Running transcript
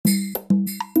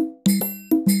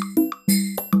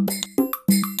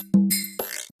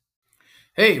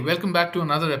Hey, welcome back to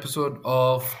another episode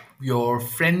of your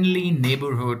friendly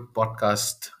neighborhood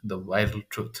podcast, The Viral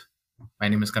Truth. My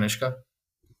name is Kanishka.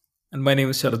 And my name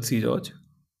is Sharad C. George.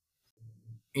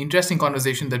 Interesting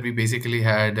conversation that we basically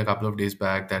had a couple of days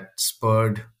back that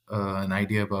spurred an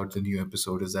idea about the new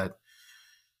episode is that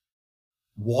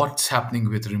what's happening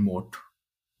with remote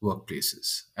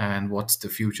workplaces and what's the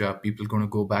future? Are people going to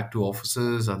go back to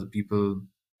offices? Are the people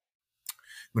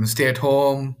going to stay at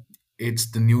home?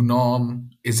 It's the new norm.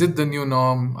 Is it the new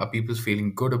norm? Are people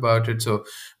feeling good about it? So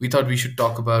we thought we should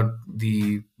talk about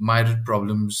the myriad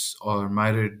problems or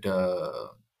myriad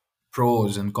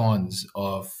pros and cons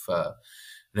of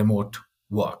remote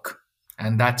work.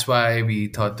 And that's why we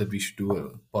thought that we should do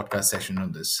a podcast session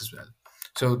on this as well.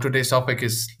 So today's topic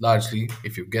is largely,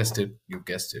 if you've guessed it,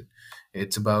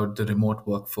 it's about the remote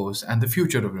workforce and the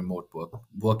future of remote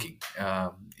working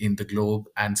in the globe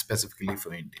and specifically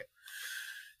for India.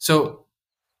 So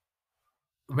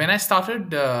when I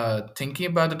started thinking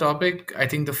about the topic, I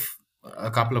think a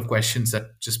couple of questions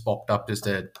that just popped up is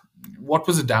that what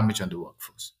was the damage on the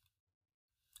workforce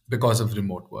because of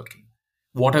remote working?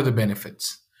 What are the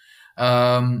benefits?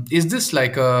 Is this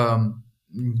like a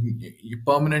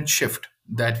permanent shift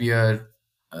that we are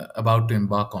about to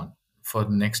embark on for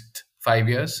the next 5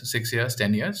 years, 6 years,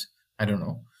 10 years? I don't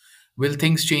know. Will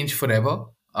things change forever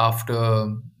after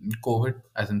COVID?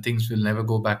 As in, things will never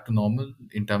go back to normal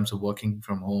in terms of working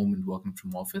from home and working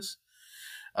from office?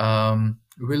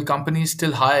 Will companies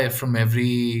still hire from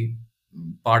every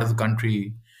part of the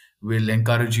country? Will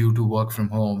encourage you to work from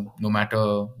home no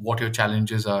matter what your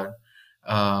challenges are?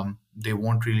 They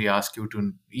won't really ask you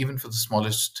to, even for the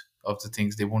smallest of the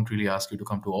things, they won't really ask you to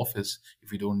come to office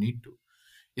if you don't need to.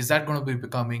 Is that going to be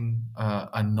becoming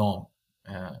a norm?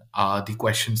 Are the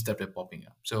questions that are popping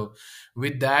up. So,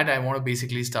 with that, I want to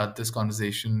basically start this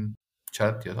conversation.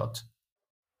 Chad, your thoughts?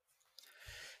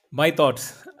 My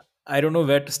thoughts. I don't know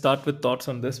where to start with thoughts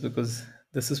on this because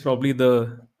this is probably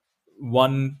the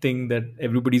one thing that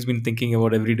everybody's been thinking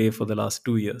about every day for the last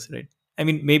 2 years, right? I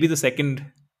mean, maybe the second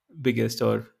biggest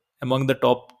or among the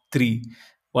top three,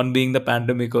 one being the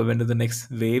pandemic or when is the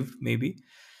next wave, maybe.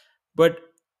 But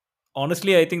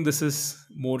honestly, I think this is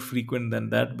more frequent than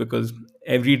that because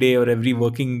every day or every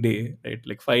working day, right,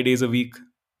 like 5 days a week,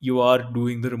 you are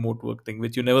doing the remote work thing,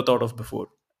 which you never thought of before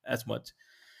as much.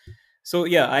 So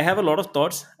yeah, I have a lot of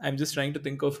thoughts. I'm just trying to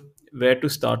think of where to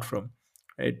start from,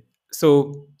 right?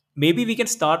 So maybe we can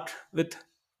start with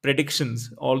predictions,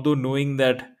 although knowing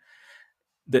that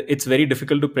it's very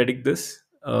difficult to predict this.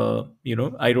 I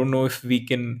don't know if we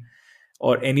can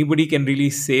or anybody can really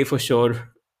say for sure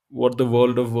what the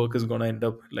world of work is going to end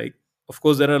up like. Of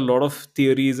course, there are a lot of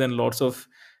theories and lots of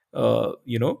uh,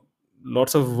 you know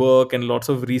lots of work and lots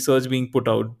of research being put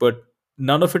out, but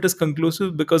none of it is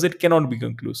conclusive because it cannot be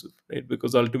conclusive, right?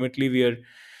 Because ultimately we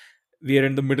are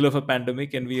in the middle of a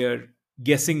pandemic and we are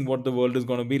guessing what the world is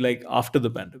going to be like after the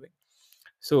pandemic.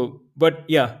 So, but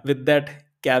yeah, with that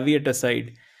caveat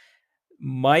aside,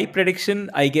 my prediction,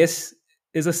 I guess,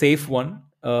 is a safe one.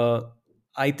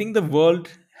 I think the world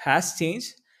has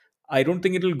changed. I don't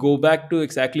think it will go back to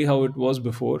exactly how it was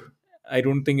before. I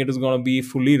don't think it is going to be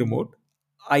fully remote.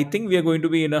 I think we are going to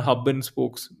be in a hub and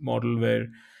spokes model where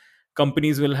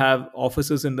companies will have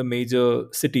offices in the major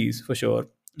cities for sure,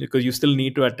 because you still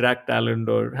need to attract talent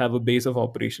or have a base of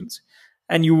operations,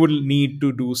 and you will need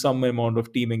to do some amount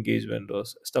of team engagement or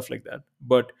stuff like that.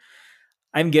 But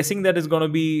I'm guessing that is going to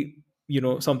be,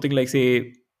 something like,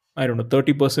 say, I don't know,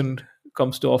 30%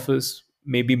 comes to office.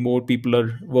 Maybe more people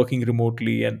are working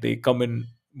remotely and they come in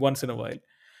once in a while.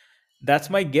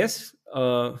 That's my guess.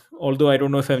 Although I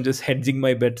don't know if I'm just hedging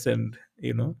my bets and,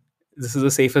 this is the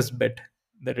safest bet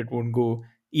that it won't go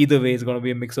either way. It's going to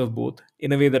be a mix of both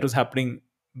in a way that was happening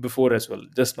before as well,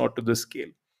 just not to this scale.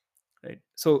 Right.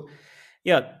 So,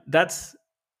 yeah, that's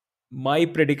my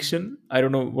prediction. I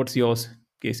don't know what's yours,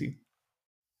 Casey.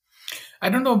 I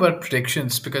don't know about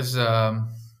predictions because I'm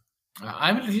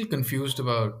a little confused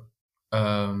about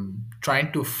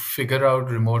trying to figure out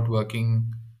remote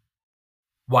working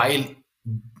while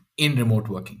in remote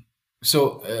working.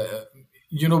 So,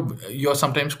 you're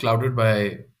sometimes clouded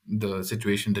by the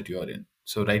situation that you're in.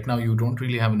 So, right now, you don't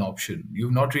really have an option.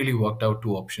 You've not really worked out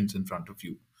two options in front of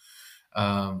you,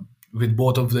 with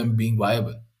both of them being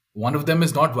viable. One of them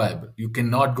is not viable. You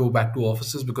cannot go back to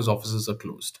offices because offices are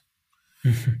closed.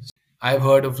 I've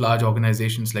heard of large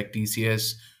organizations like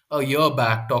TCS a year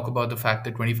back talk about the fact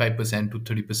that 25% to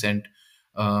 30%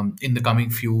 in the coming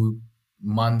few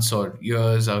months or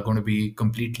years are going to be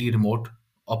completely remote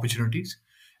opportunities.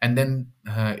 And then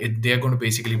they're going to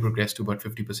basically progress to about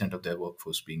 50% of their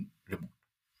workforce being remote.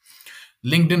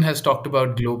 LinkedIn has talked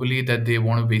about globally that they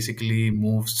want to basically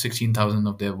move 16,000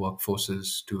 of their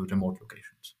workforces to remote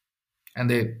locations, and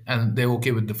they're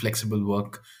okay with the flexible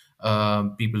work.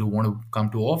 People who want to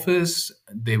come to office,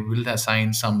 they will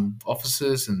assign some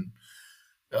offices, and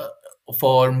uh,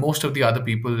 for most of the other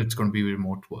people, it's going to be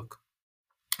remote work.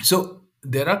 So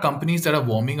there are companies that are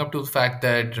warming up to the fact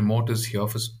that remote is here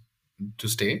to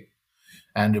stay,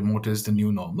 and remote is the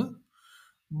new normal.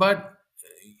 But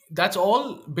that's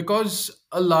all because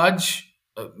a large,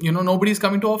 nobody's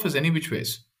coming to office any which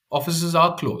ways. Offices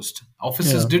are closed.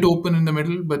 Offices Yeah. did open in the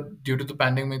middle, but due to the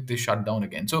pandemic, they shut down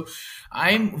again. So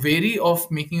I'm wary of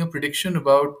making a prediction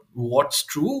about what's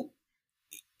true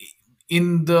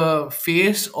in the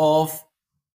face of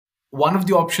one of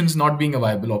the options not being a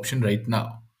viable option right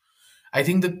now. I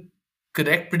think the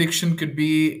correct prediction could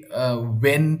be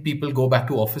when people go back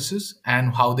to offices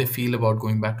and how they feel about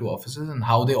going back to offices and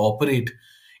how they operate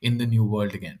in the new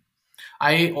world again.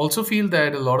 I also feel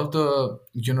that a lot of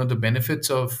the benefits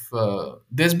of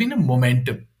there's been a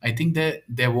momentum. I think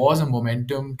there was a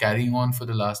momentum carrying on for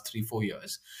the last 3 4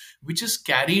 years, which is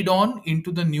carried on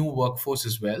into the new workforce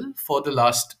as well for the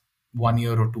last 1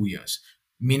 year or 2 years.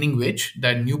 Meaning which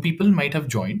that new people might have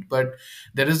joined, but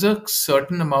there is a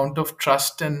certain amount of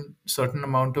trust and certain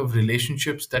amount of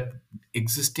relationships that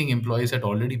existing employees had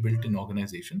already built in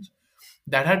organizations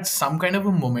that had some kind of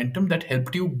a momentum that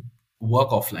helped you work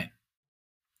offline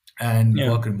and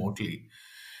Yeah. work remotely.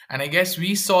 And I guess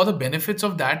we saw the benefits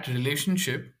of that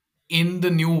relationship in the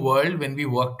new world when we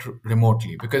worked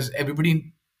remotely because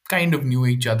everybody kind of knew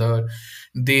each other.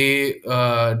 They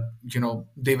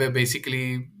were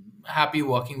basically happy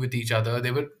working with each other.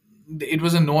 It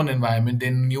was a known environment.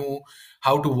 They knew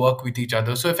how to work with each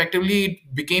other. So effectively,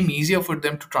 it became easier for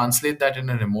them to translate that in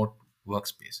a remote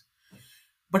workspace.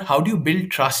 But how do you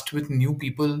build trust with new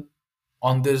people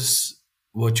on this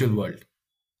virtual world?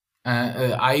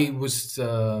 I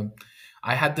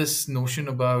had this notion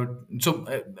about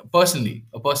personally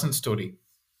a personal story.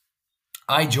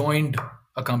 I joined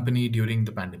a company during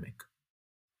the pandemic.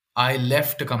 I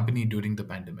left a company during the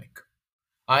pandemic.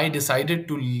 I decided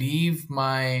to leave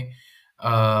my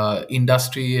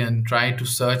industry and try to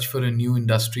search for a new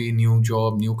industry, new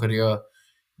job, new career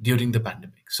during the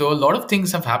pandemic. So a lot of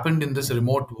things have happened in this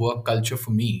remote work culture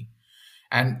for me,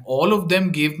 and all of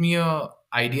them gave me a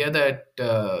idea that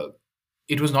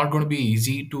it was not going to be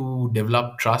easy to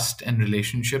develop trust and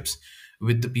relationships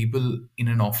with the people in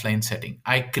an offline setting.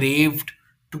 I craved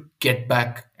to get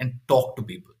back and talk to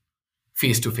people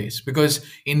face to face because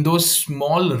in those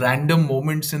small random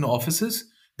moments in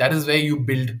offices, that is where you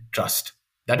build trust,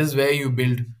 that is where you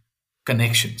build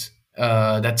connections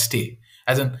that stay.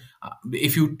 As in,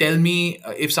 if you tell me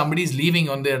if somebody is leaving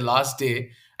on their last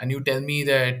day and you tell me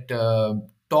that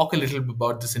talk a little bit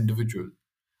about this individual,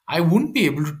 I wouldn't be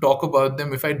able to talk about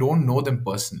them if I don't know them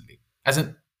personally. As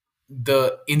in,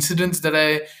 the incidents that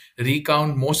I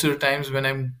recount most of the times when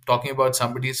I'm talking about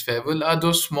somebody's farewell are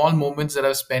those small moments that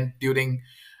I've spent during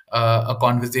a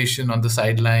conversation on the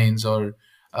sidelines, or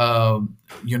a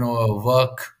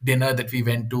work dinner that we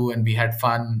went to and we had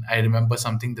fun. I remember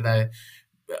something that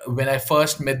when I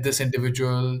first met this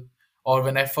individual, or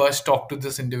when I first talked to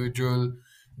this individual,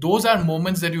 those are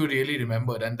moments that you really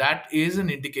remember, and that is an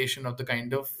indication of the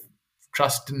kind of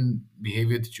trust and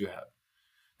behavior that you have.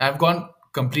 I've gone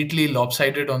completely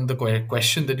lopsided on the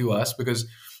question that you asked, because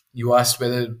you asked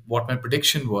whether what my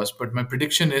prediction was, but my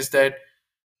prediction is that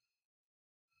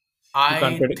You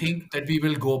can't I predict. think that we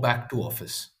will go back to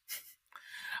office.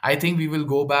 I think we will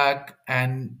go back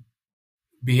and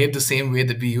behave the same way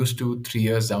that we used to 3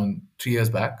 years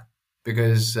back,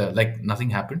 because like nothing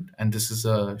happened, and this is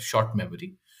a short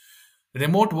memory.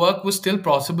 Remote work was still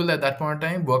possible at that point in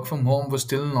time. Work from home was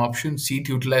still an option. Seat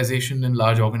utilization in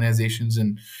large organizations,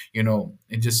 and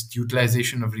and just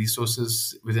utilization of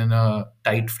resources within a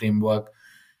tight framework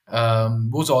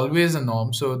was always a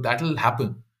norm. So that'll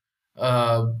happen.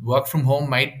 Work from home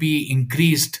might be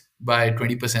increased by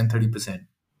 20%, 30%.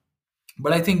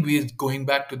 But I think we're going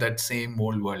back to that same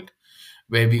old world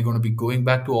where we're going to be going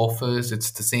back to office.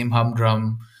 It's the same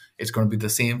humdrum. It's going to be the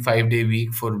same 5 day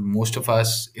week for most of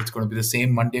us. It's going to be the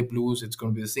same Monday blues. It's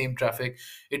going to be the same traffic.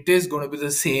 It is going to be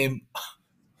the same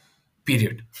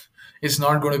period. It's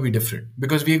not going to be different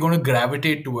because we're going to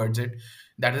gravitate towards it.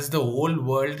 That is the whole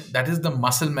world. That is the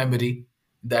muscle memory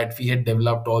that we had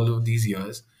developed all of these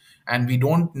years. And we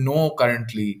don't know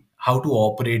currently how to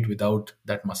operate without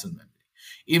that muscle memory.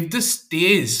 If this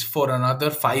stays for another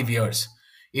 5 years,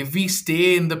 if we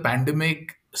stay in the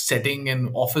pandemic setting and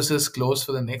offices closed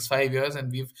for the next 5 years,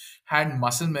 and we've had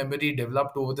muscle memory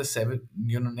developed over the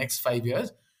next 5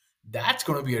 years, that's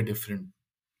going to be a different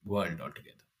world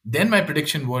altogether. Then my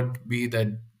prediction would be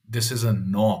that this is a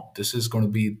norm. This is going to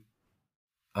be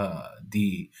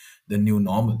the new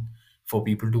normal for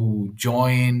people to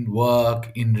join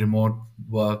work in remote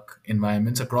work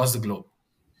environments across the globe.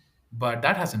 But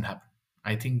that hasn't happened.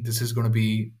 I think this is going to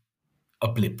be a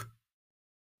blip.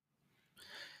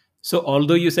 So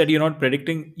although you said you're not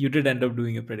predicting, you did end up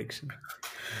doing a prediction.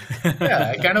 Yeah,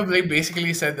 I kind of like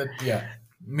basically said that. Yeah,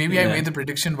 maybe I Yeah. made the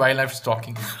prediction while I was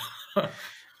talking.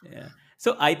 Yeah.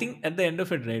 So I think at the end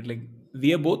of it, right, like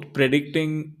we are both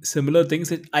predicting similar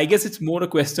things. I guess it's more a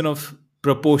question of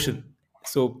proportion.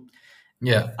 So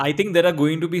Yeah, I think there are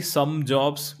going to be some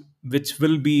jobs which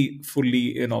will be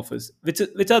fully in office,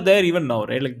 which are there even now,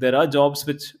 right? Like there are jobs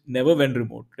which never went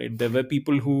remote, right? There were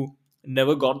people who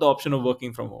never got the option of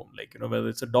working from home, like whether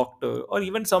it's a doctor or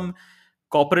even some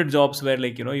corporate jobs where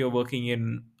you're working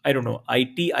in, I don't know,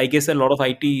 IT. I guess a lot of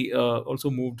IT also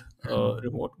moved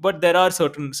remote, but there are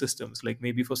certain systems like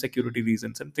maybe for security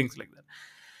reasons and things like that.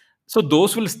 So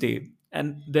those will stay,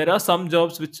 and there are some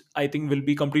jobs which I think will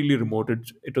be completely remote.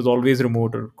 It was always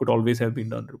remote or could always have been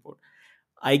done remote.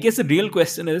 I guess the real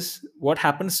question is what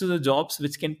happens to the jobs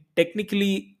which can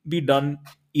technically be done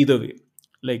either way,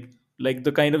 like like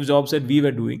the kind of jobs that we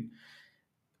were doing.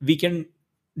 We can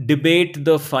debate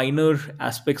the finer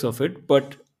aspects of it,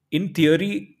 but in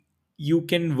theory you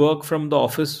can work from the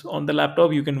office on the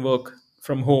laptop, you can work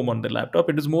from home on the laptop.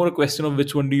 It is more a question of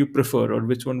which one do you prefer or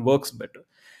which one works better.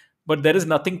 But there is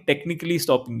nothing technically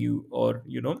stopping you, or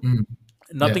mm,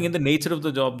 nothing yeah, in the nature of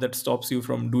the job that stops you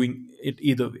from doing it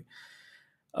either way.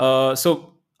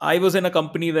 So I was in a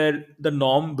company where the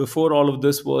norm before all of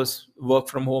this was work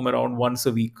from home around once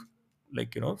a week,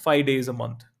 5 days a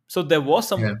month. So there was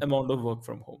yeah, some amount of work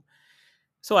from home.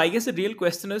 So I guess the real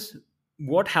question is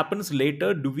what happens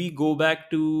later? Do we go back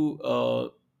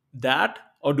to that,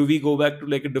 or do we go back to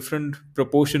like a different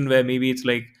proportion where maybe it's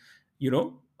like, you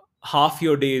know, half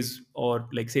your days, or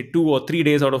like say 2 or 3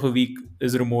 days out of a week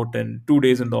is remote and 2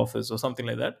 days in the office or something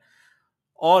like that?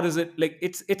 Or is it like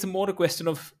it's more a question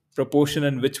of proportion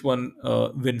and which one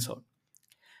wins out?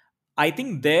 I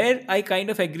think there I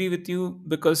kind of agree with you,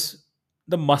 because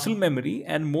the muscle memory,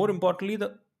 and more importantly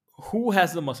the who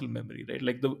has the muscle memory, right?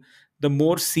 Like the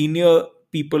more senior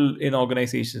people in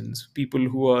organizations, people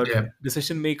who are yeah,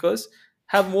 decision makers,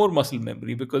 have more muscle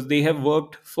memory because they have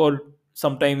worked for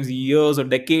sometimes years or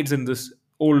decades in this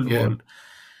old yeah. world.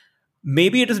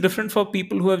 Maybe it is different for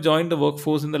people who have joined the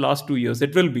workforce in the last 2 years.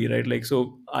 It will be, right? Like,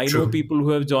 so I know True. people who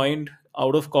have joined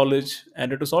out of college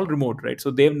and it was all remote, right? So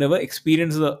they've never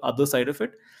experienced the other side of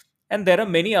it. And there are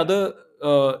many other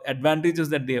advantages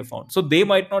that they have found. So they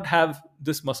might not have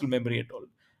this muscle memory at all.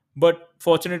 But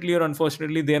fortunately or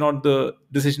unfortunately, they're not the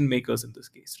decision makers in this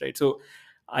case, right? So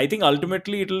I think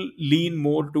ultimately it'll lean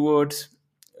more towards,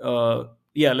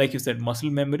 yeah, like you said, muscle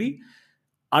memory,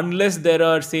 unless there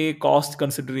are, say, cost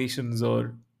considerations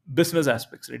or business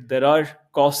aspects, right? There are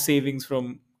cost savings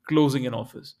from closing an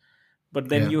office, but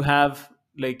then Yeah. you have,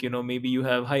 like, maybe you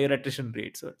have higher attrition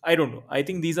rates, or I don't know. I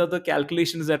think these are the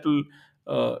calculations that will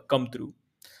come through.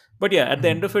 But yeah, at the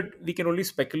end Mhm. of it, we can only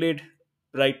speculate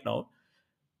right now.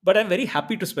 But I'm very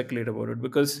happy to speculate about it,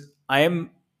 because I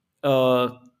am, uh,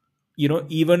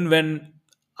 even when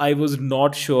I was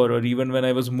not sure, or even when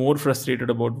I was more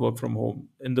frustrated about work from home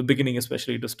in the beginning,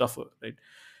 especially, it was tougher, right?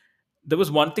 There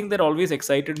was one thing that always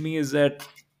excited me, is that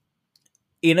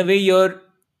in a way you're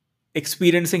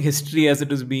experiencing history as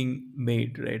it is being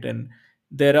made, right? And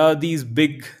there are these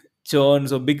big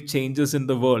churns or big changes in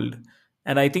the world,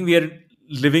 and I think we are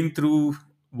living through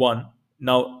one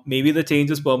now. Maybe the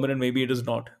change is permanent, maybe it is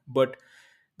not, but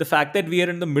the fact that we are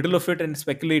in the middle of it and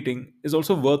speculating is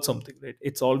also worth something, right?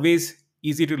 It's always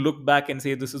easy to look back and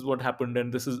say this is what happened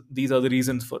and these are the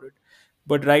reasons for it.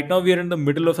 But right now we are in the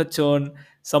middle of a churn.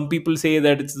 Some people say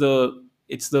that it's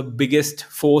the biggest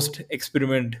forced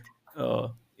experiment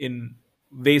in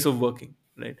ways of working,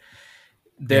 right?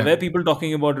 There Yeah. were people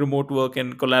talking about remote work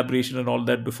and collaboration and all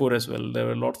that before as well. There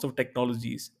were lots of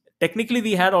technologies. Technically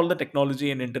we had all the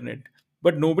technology and internet,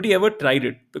 but nobody ever tried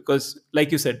it because,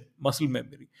 like you said, muscle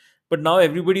memory. But now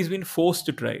everybody's been forced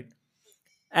to try it.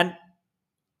 And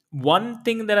one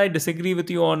thing that I disagree with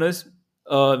you on is,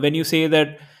 when you say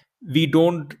that we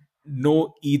don't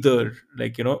know either,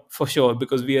 like, for sure,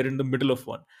 because we are in the middle of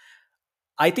one.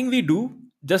 I think we do,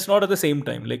 just not at the same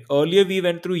time. Like earlier, we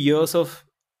went through years of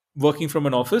working from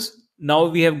an office. Now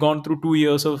we have gone through 2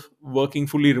 years of working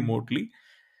fully remotely.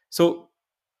 So,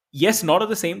 yes, not at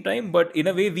the same time, but in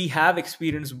a way, we have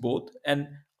experienced both. And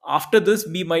after this,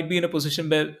 we might be in a position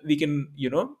where we can,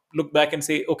 look back and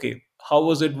say, okay, how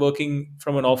was it working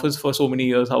from an office for so many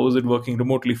years? How was it working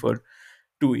remotely for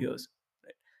 2 years?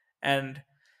 And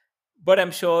but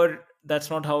I'm sure that's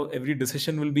not how every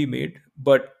decision will be made.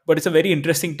 But it's a very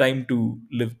interesting time to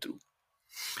live through.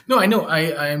 No, I know.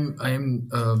 I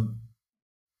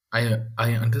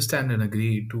understand and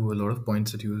agree to a lot of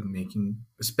points that you were making,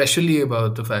 especially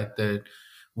about the fact that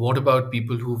what about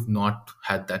people who've not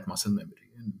had that muscle memory?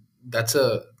 And that's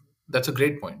a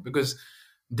great point, because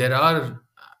there are,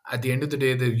 at the end of the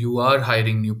day, that you are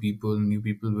hiring new people. New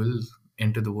people will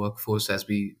enter the workforce as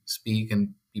we speak,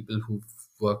 and people who've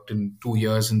worked in 2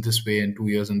 years in this way and 2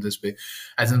 years in this way,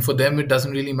 as in, for them it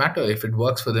doesn't really matter. If it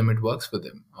works for them, it works for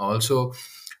them. Also,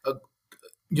 uh,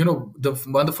 the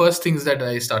one of the first things that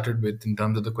I started with in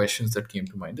terms of the questions that came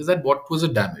to mind is that what was the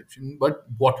damage, but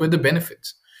what were the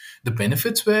benefits? The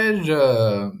benefits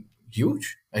were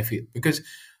huge, I feel, because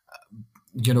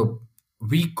you know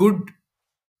we could,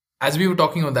 as we were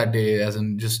talking on that day, as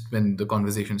in just when the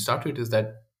conversation started, is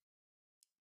that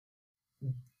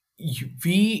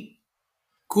we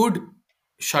could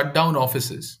shut down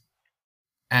offices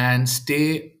and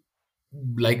stay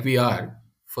like we are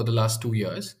for the last 2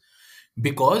 years,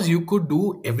 because you could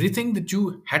do everything that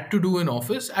you had to do in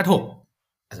office at home.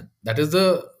 That is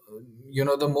the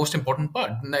most important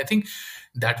part, and I think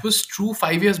that was true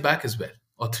 5 years back as well,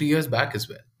 or 3 years back as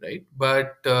well, right?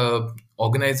 But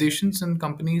organizations and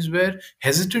companies were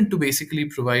hesitant to basically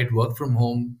provide work from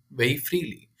home very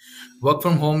freely. Work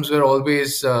from homes were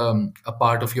always a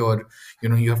part of your,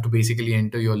 you have to basically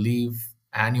enter your leave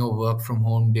and your work from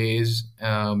home days.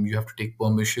 You have to take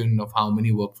permission of how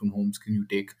many work from homes can you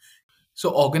take.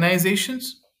 So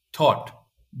organizations thought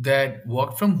that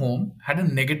work from home had a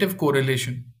negative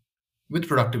correlation with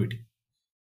productivity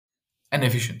and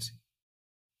efficiency.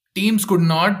 Teams could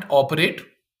not operate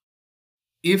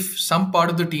if some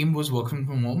part of the team was working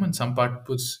from home and some part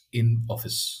was in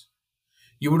office.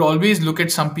 You would always look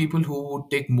at some people who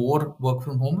would take more work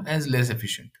from home as less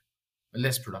efficient,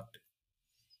 less productive.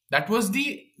 That was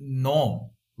the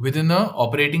norm within a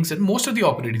operating system. Most of the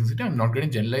operating system, I'm not going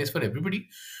to generalize for everybody,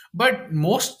 but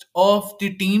most of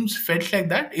the teams felt like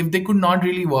that if they could not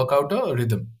really work out a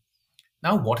rhythm.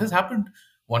 Now, what has happened?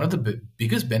 One of the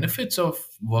biggest benefits of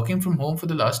working from home for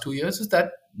the last 2 years is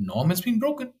that norm has been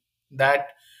broken. That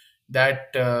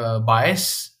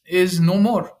bias is no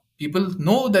more. People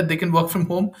know that they can work from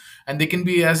home and they can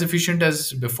be as efficient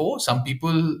as before. Some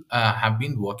people have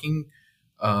been working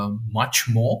much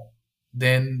more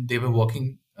than they were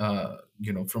working,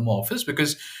 from office,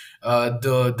 because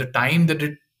the time that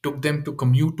it took them to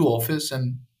commute to office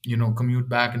and commute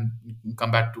back and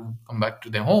come back to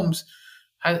their homes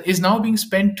is now being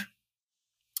spent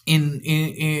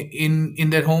in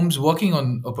their homes working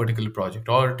on a particular project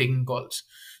or taking calls.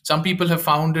 Some people have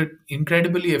found it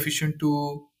incredibly efficient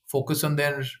to focus on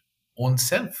their own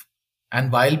self and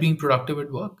while being productive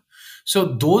at work. So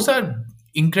those are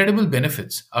incredible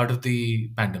benefits out of the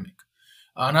pandemic.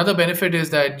 Another benefit is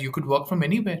that you could work from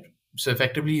anywhere. So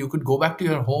effectively, you could go back to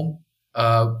your home,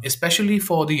 especially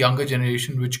for the younger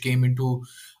generation, which came into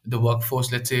the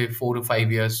workforce, let's say 4 to 5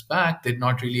 years back. They'd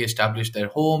not really established their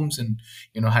homes and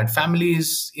had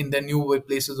families in their new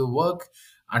places of work,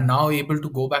 are now able to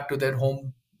go back to their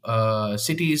home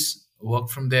cities, work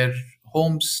from their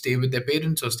homes, stay with their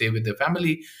parents or stay with their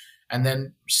family, and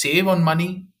then save on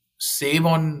money, save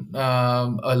on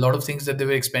a lot of things that they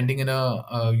were expending in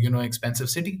a expensive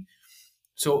city.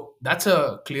 So that's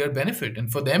a clear benefit,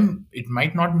 and for them it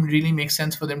might not really make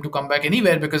sense for them to come back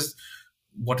anywhere, because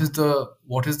what is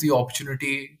the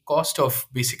opportunity cost of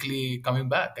basically coming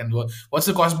back, and what's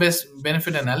the cost best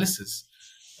benefit analysis?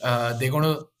 They're going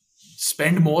to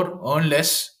spend more, earn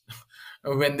less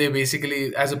when they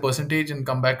basically as a percentage and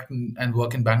come back and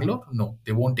work in Bangalore. No,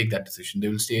 they won't take that decision. They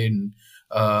will stay in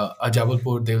a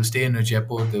Jabalpur, they will stay in a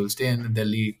Jaipur, they will stay in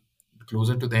Delhi,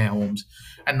 closer to their homes,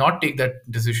 and not take that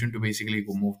decision to basically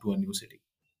go move to a new city.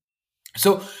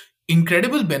 So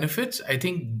incredible benefits. I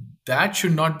think that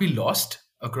should not be lost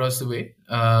across the way,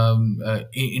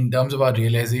 in terms of our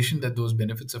realization that those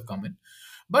benefits have come in.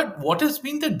 But what has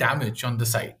been the damage on the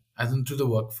side, as into the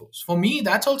workforce? For me,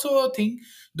 that's also a thing.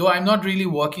 Though I'm not really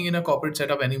working in a corporate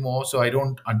setup anymore, so I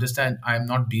don't understand. I'm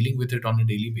not dealing with it on a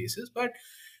daily basis. But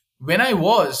when I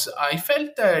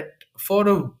felt that for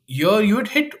a year you had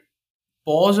hit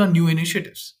pause on new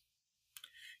initiatives.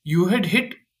 You had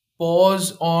hit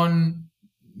pause on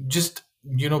just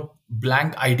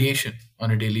blank ideation on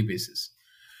a daily basis.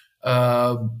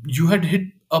 You had hit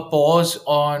a pause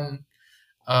on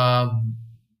um,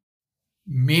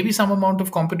 maybe some amount of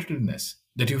competitiveness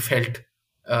that you felt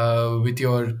with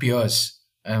your peers,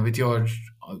 with your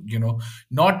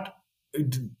not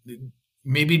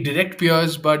maybe direct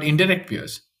peers but indirect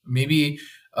peers, maybe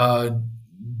uh,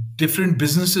 different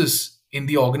businesses in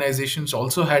the organizations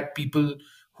also had people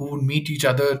who would meet each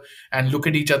other and look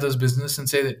at each other's business and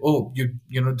say that, oh,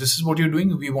 you know, this is what you're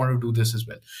doing, we want to do this as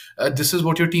well. This is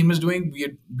what your team is doing,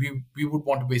 we would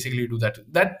want to basically do that.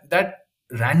 That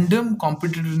random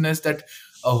competitiveness that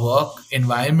a work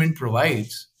environment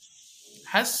provides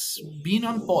has been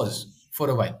on pause for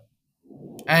a while.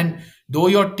 And though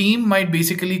your team might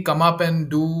basically come up and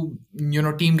do,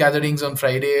 team gatherings on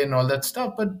Friday and all that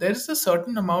stuff, but there's a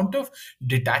certain amount of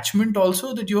detachment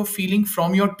also that you're feeling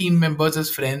from your team members as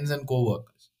friends and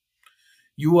co-workers.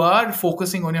 You are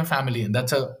focusing on your family, and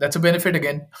that's a benefit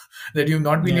again, that you've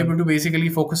not been Yeah. able to basically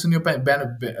focus on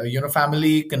your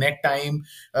family, connect time,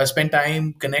 spend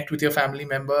time, connect with your family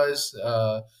members,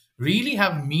 really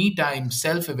have me time,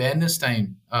 self awareness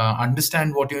time,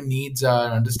 understand what your needs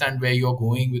are, understand where you're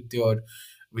going with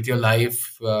your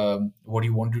life, what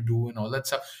you want to do, and all that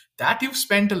stuff that you've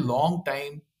spent a long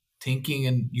time thinking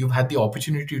and you've had the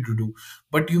opportunity to do,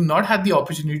 but you've not had the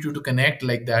opportunity to connect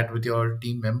like that with your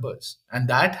team members, and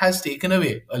that has taken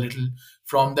away a little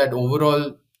from that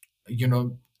overall,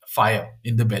 fire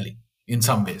in the belly in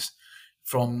some ways,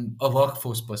 from a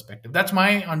workforce perspective. That's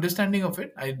my understanding of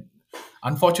it. I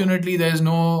Unfortunately, there's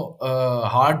no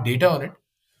hard data on it,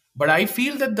 but I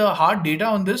feel that the hard data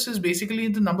on this is basically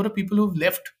the number of people who've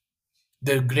left,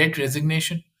 the great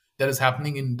resignation that is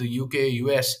happening in the UK,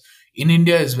 US, in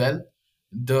India as well,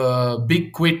 the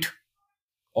big quit.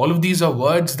 All of these are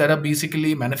words that are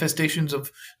basically manifestations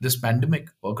of this pandemic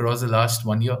across the last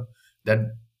 1 year. That,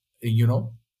 you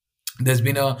know, there's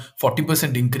been a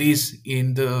 40% increase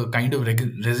in the kind of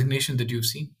resignation that you've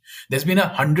seen. There's been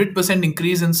 100%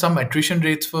 increase in some attrition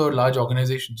rates for large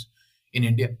organizations in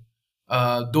India.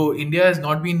 Though India has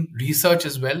not been research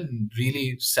as well,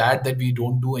 really sad that we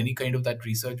don't do any kind of that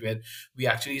research where we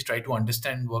actually try to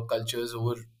understand work cultures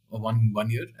over one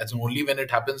year. As only when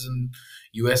it happens in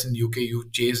US and UK you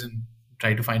chase and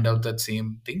try to find out that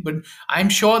same thing. But I'm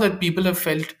sure that people have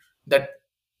felt that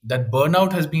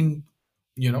burnout has been,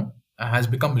 has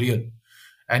become real,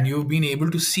 and you've been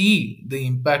able to see the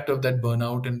impact of that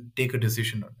burnout and take a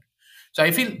decision on it. So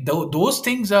I feel those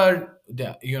things are,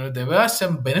 there were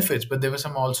some benefits, but there were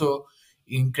some also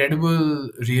incredible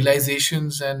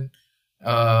realizations and,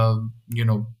 uh, you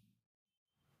know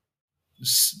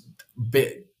s-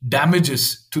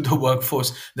 damages to the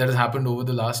workforce that has happened over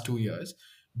the last 2 years,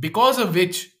 because of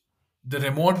which the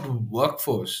remote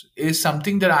workforce is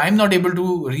something that I'm not able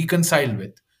to reconcile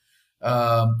with,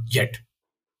 yet.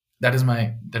 That is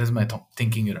my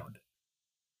thinking around it.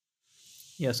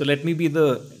 Yeah, so let me be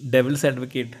the devil's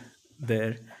advocate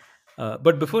there.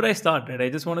 But before I start, right, I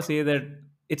just want to say that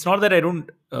it's not that I don't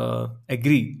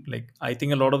agree. Like, I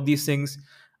think a lot of these things,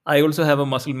 I also have a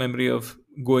muscle memory of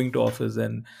going to office,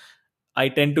 and I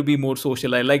tend to be more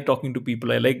social. I like talking to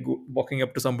people. I like walking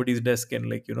up to somebody's desk and,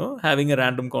 like, having a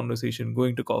random conversation,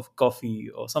 going to coffee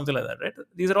or something like that, right?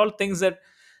 These are all things that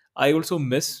I also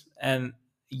miss. And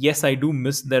yes, I do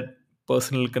miss that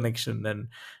personal connection. And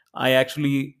I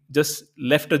actually just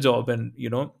left a job, and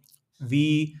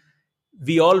we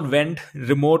we all went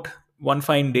remote one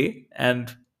fine day,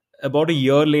 and about a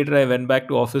year later I went back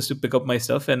to office to pick up my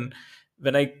stuff, and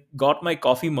when I got my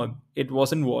coffee mug, it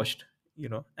wasn't washed.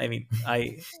 I mean,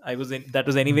 I was in, that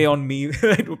was anyway on me.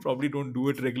 Probably don't do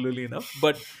it regularly enough,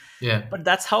 but Yeah.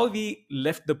 that's how we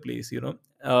left the place,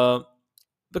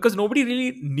 because nobody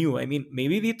really knew. I mean,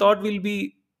 maybe we thought we'll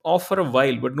be off for a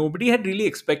while, but nobody had really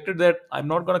expected that I'm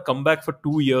not going to come back for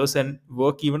 2 years and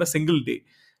work even a single day.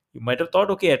 You might have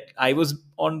thought, okay, I was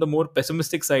on the more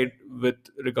pessimistic side with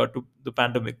regard to the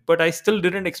pandemic, but I still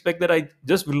didn't expect that I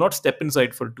just will not step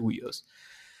inside for 2 years.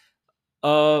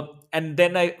 And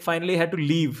then I finally had to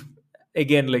leave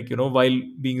again, like, while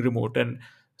being remote. And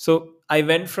so I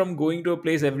went from going to a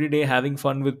place every day, having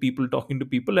fun with people, talking to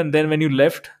people, and then when you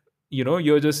left,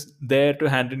 you're just there to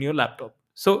hand in your laptop.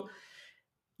 So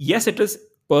yes, it is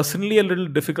personally a little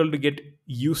difficult to get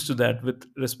used to that with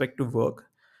respect to work.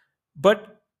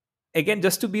 But again,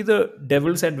 just to be the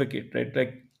devil's advocate, right,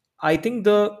 like, I think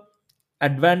the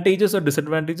advantages or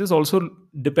disadvantages also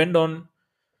depend on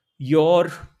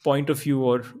your point of view,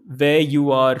 or where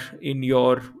you are in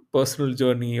your personal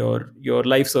journey or your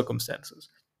life circumstances.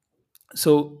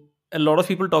 So a lot of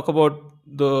people talk about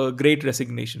the great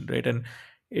resignation, right? And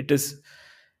it is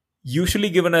usually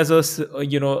given as a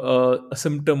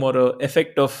symptom or a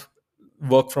effect of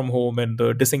work from home and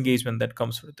the disengagement that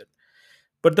comes with it.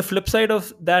 But the flip side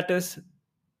of that is,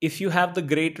 if you have the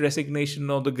great resignation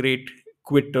or the great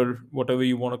quit, or whatever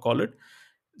you want to call it,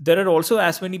 there are also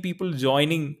as many people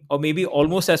joining, or maybe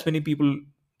almost as many people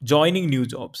joining new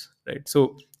jobs, right?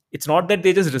 So It's not that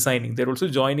they're just resigning, they're also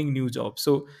joining new jobs.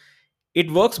 So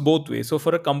it works both ways. So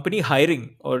for a company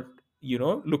hiring or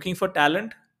looking for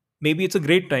talent, maybe it's a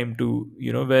great time to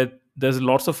where there's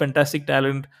lots of fantastic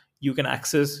talent you can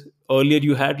access. Earlier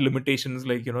you had limitations,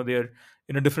 like they're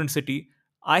in a different city.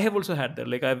 I have also had that.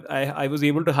 Like I was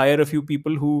able to hire a few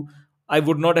people who I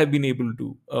would not have been able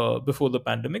to before the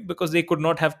pandemic, because they could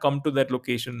not have come to that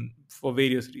location for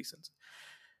various reasons.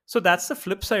 So that's the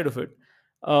flip side of it.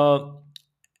 uh,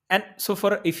 and so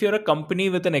for if you're a company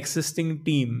with an existing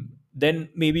team, then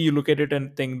maybe you look at it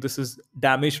and think this is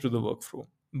damage to the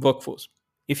workforce.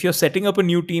 If you're setting up a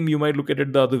new team, you might look at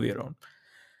it the other way around.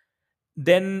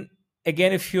 Then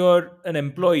again, if you're an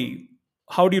employee,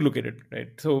 how do you look at it, right?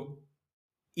 So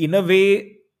in a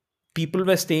way, people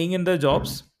were staying in their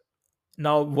jobs.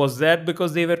 Now, was that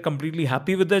because they were completely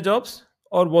happy with their jobs,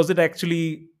 or was it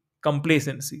actually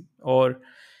complacency? Or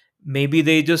maybe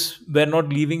they just were not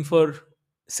leaving for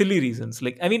silly reasons.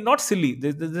 Like, I mean, not silly.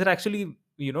 There are actually,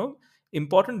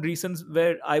 important reasons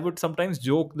where I would sometimes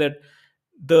joke that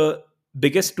the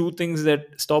biggest two things that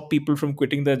stop people from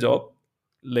quitting their job,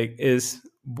 like, is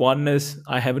one is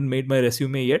I haven't made my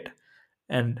resume yet,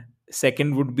 and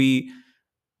second would be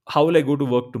how will I go to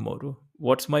work tomorrow?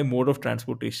 What's my mode of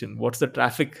transportation? What's the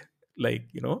traffic like?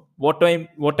 What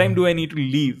time do I need to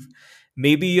leave?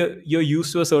 Maybe you're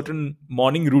used to a certain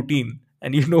morning routine,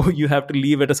 and you have to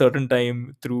leave at a certain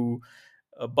time through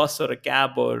a bus or a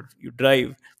cab, or you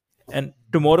drive, and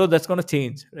tomorrow that's going to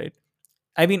change, right?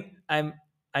 I mean,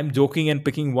 I'm joking and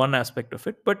picking one aspect of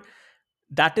it, but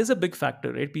that is a big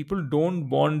factor, right? People don't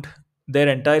want their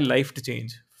entire life to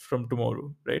change from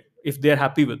tomorrow, right? If they're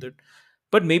happy with it.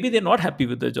 But maybe they're not happy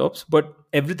with their jobs, but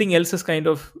everything else is kind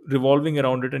of revolving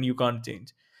around it and you can't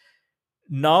change.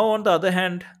 Now, on the other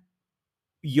hand,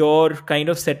 you're kind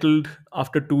of settled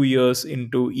after 2 years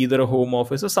into either a home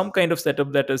office or some kind of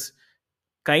setup that is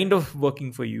kind of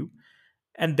working for you.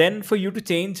 And then for you to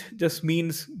change just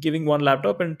means giving one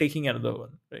laptop and taking another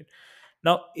one, right?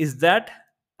 Now, is that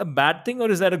a bad thing or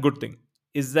is that a good thing?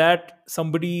 Is that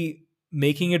somebody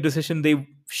making a decision they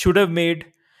should have made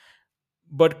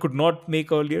but could not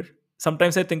make earlier?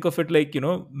 Sometimes I think of it like,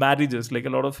 marriages. Like, a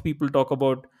lot of people talk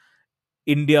about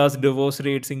India's divorce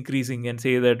rates increasing and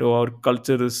say that, oh, our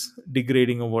culture is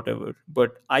degrading or whatever.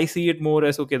 But I see it more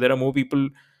as, okay, there are more people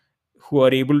who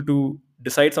are able to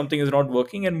decide something is not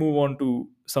working and move on to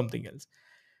something else.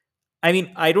 I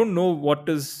mean, I don't know what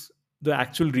is the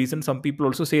actual reason. Some people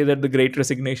also say that the great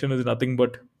resignation is nothing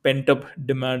but pent up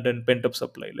demand and pent up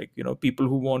supply. Like, people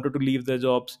who wanted to leave their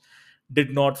jobs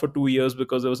did not for 2 years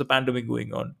because there was a pandemic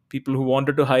going on. People who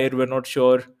wanted to hire were not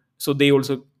sure. So they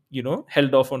also,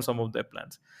 held off on some of their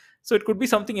plans. So it could be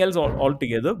something else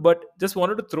altogether. But just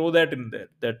wanted to throw that in there,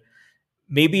 that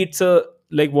maybe it's a,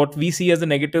 like, what we see as a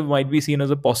negative might be seen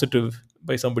as a positive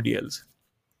by somebody else.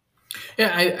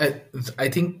 Yeah, I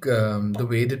think the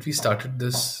way that we started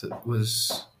this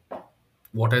was,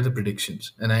 what are the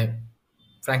predictions? And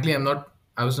frankly,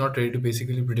 I was not ready to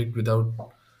basically predict without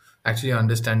actually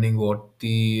understanding what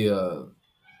the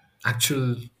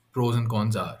actual pros and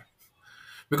cons are,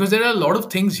 because there are a lot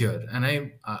of things here.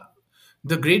 And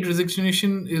the great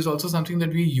resignation is also something that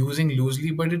we're using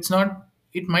loosely, but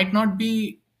it might not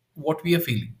be what we are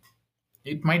feeling.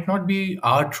 It might not be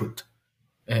our truth,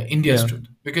 India's Yeah. truth.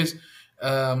 Because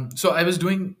so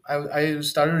I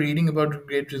started reading about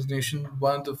great resignation.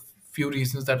 One of the few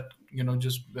reasons that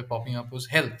just were popping up was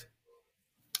health.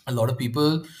 A lot of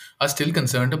people are still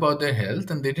concerned about their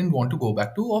health, and they didn't want to go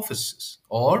back to offices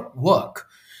or work.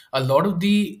 A lot of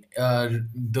the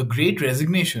great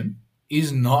resignation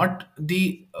is not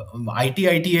the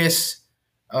ITITS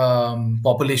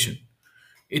population.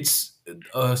 It's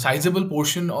a sizable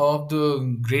portion of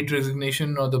the great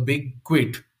resignation or the big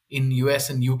quit in US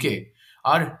and UK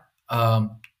are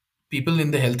people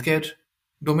in the healthcare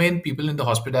domain, people in the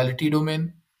hospitality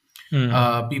domain,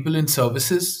 Hmm. people in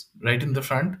services right in the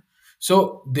front.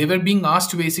 So they were being asked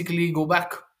to basically go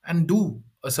back and do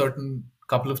a certain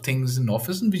couple of things in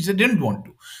office, and which they didn't want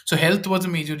to. So health was a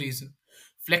major reason.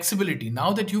 Flexibility.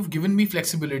 Now that you've given me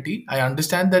flexibility, I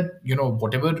understand that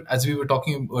whatever, as we were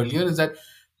talking earlier, is that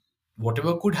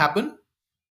whatever could happen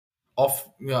off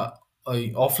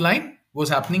offline was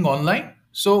happening online.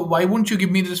 So why wouldn't you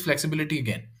give me this flexibility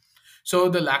again? So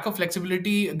the lack of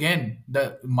flexibility, again,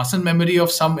 the muscle memory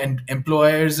of some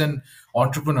employers and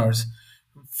entrepreneurs,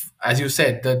 as you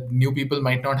said, the new people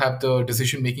might not have the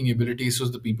decision making ability. So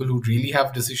the people who really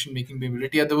have decision making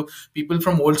ability are the people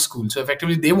from old school. So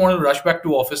effectively, they want to rush back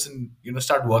to office and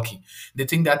start working. They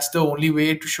think that's the only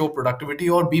way to show productivity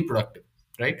or be productive,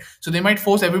 right? So they might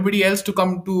force everybody else to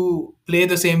come to play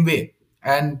the same way.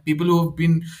 And people who have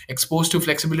been exposed to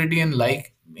flexibility and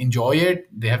like enjoy it,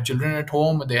 they have children at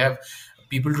home, they have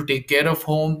people to take care of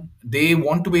home, they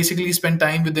want to basically spend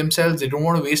time with themselves, they don't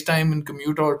want to waste time in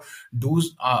commute or do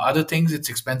other things, it's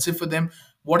expensive for them,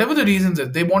 whatever the reasons are,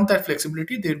 they want that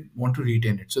flexibility, they want to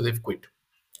retain it, so they've quit.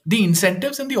 The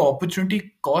incentives and the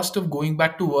opportunity cost of going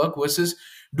back to work versus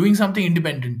doing something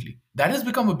independently, that has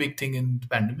become a big thing in the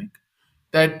pandemic.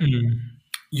 That,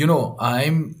 Mm.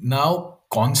 I'm now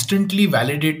constantly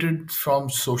validated from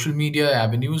social media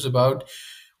avenues about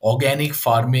organic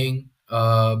farming,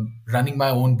 running my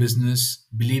own business,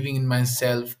 believing in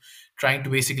myself, trying to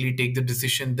basically take the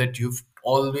decision that you've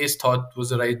always thought was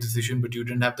the right decision, but you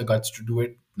didn't have the guts to do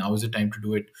it. Now is the time to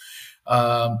do it.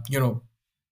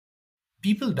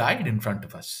 People died in front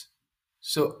of us.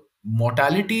 So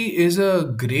mortality is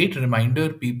a great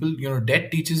reminder. People, death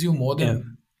teaches you more Yeah.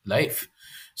 than life.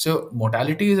 So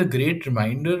mortality is a great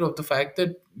reminder of the fact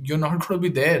that you're not going to be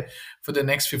there for the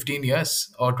next 15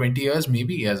 years or 20 years,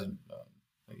 maybe. As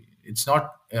it's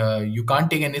not, you can't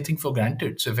take anything for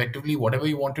granted. So effectively, whatever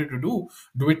you wanted to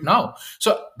do it now.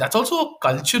 So that's also a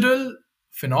cultural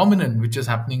phenomenon which is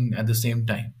happening at the same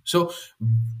time. So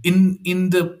in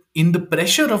the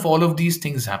pressure of all of these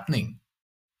things happening,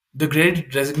 the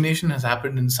great resignation has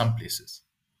happened in some places.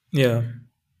 Yeah.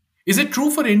 Is it true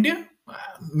for India?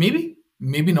 Maybe,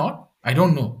 maybe not. I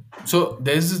don't know. So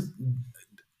there's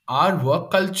our work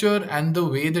culture and the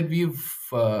way that we've,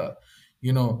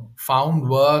 found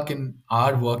work and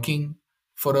are working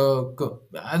for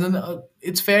I don't know,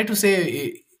 it's fair to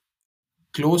say,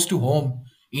 close to home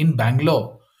in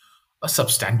Bangalore, a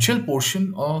substantial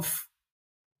portion of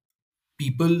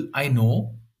people I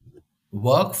know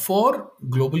work for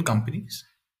global companies,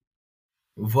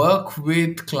 work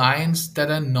with clients that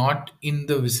are not in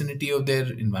the vicinity of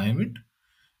their environment,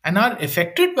 and are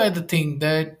affected by the thing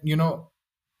that,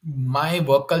 my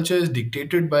work culture is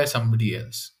dictated by somebody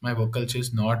else. My work culture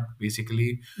is not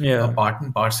basically a Yeah. part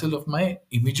and parcel of my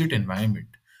immediate environment.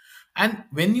 And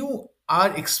when you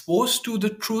are exposed to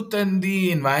the truth and the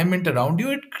environment around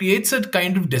you, it creates a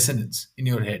kind of dissonance in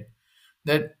your head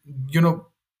that, you know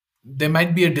there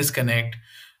might be a disconnect.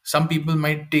 Some people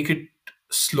might take it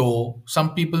slow,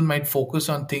 some people might focus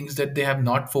on things that they have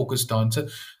not focused on. So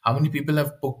how many people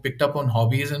have picked up on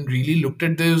hobbies and really looked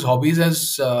at those hobbies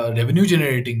as revenue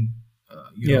generating,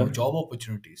 Yeah. job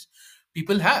opportunities?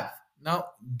 People have. Now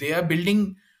they are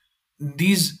building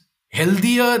these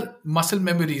healthier muscle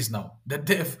memories now that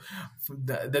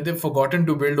they've forgotten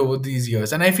to build over these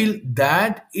years. And I feel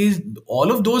that is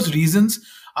all of those reasons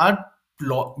are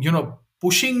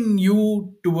pushing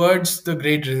you towards the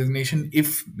great resignation,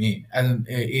 if may, and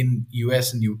in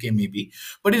US and UK maybe,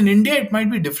 but in India it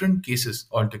might be different cases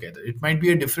altogether, it might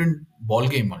be a different ball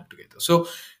game altogether. So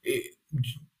eh,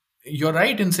 you're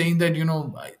right in saying that,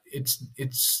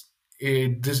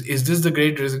 this the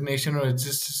great resignation, or is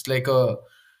this just like a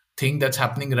thing that's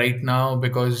happening right now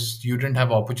because you didn't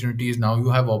have opportunities, now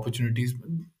you have opportunities?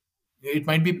 It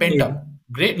might be pent Maybe. up.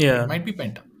 Great, it Yeah. might be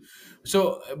pent up.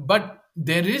 So but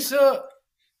there is a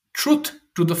truth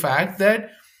to the fact that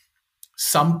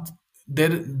some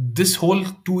there this whole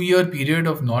 2 year period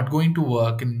of not going to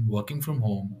work and working from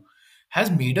home has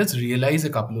made us realize a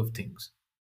couple of things,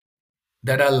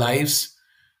 that our lives,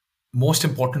 most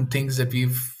important things that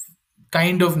we've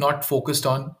kind of not focused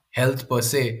on, health per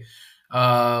se,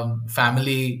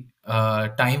 family,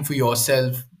 time for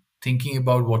yourself, thinking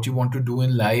about what you want to do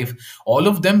in life, all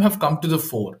of them have come to the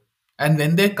fore. And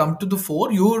when they come to the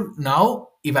fore, you're now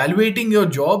evaluating your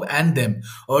job and them.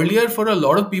 Earlier, for a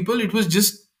lot of people, it was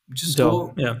just Job.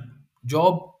 go Yeah.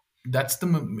 job. That's the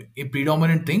a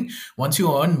predominant thing. Once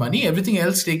you earn money, everything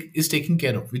else is taken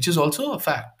care of, which is also a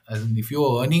fact. As in, if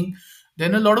you're earning,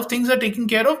 then a lot of things are taken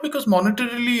care of because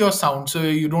monetarily you're sound, so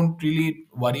you don't really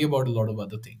worry about a lot of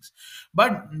other things.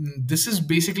 But this has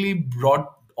basically brought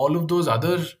all of those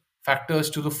other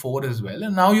factors to the fore as well,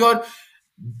 and now you're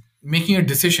making a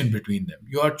decision between them.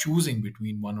 You are choosing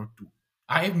between one or two.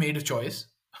 I have made a choice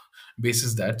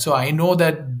basis that, so I know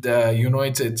that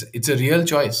it's a real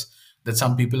choice that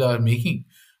some people are making,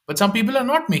 but some people are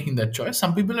not making that choice.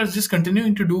 Some people are just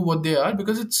continuing to do what they are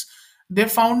because they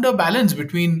found a balance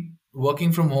between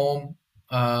working from home,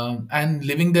 and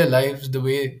living their lives the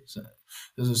way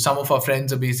some of our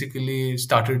friends have basically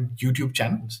started YouTube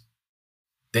channels.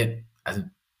 Then,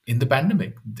 in the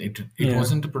pandemic, it Yeah.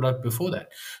 wasn't a product before that.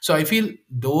 So I feel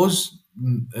those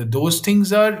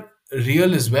things are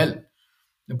real as well.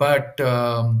 But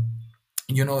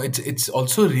it's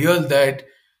also real that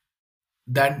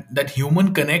that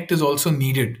human connect is also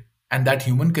needed, and that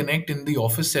human connect in the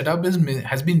office setup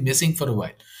has been missing for a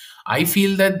while. I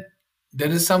feel that there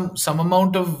is some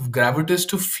amount of gravitas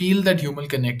to feel that human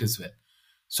connect as well.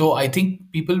 So I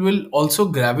think people will also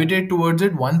gravitate towards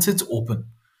it once it's open.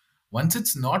 Once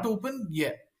it's not open,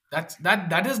 yeah,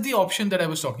 that is the option that I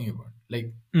was talking about.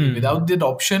 Like, Mm. without that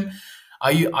option,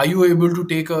 are you able to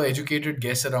take a educated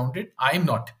guess around it? I'm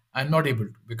not able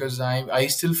to, because I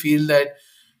still feel that,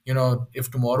 if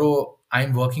tomorrow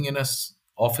I'm working in a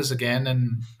office again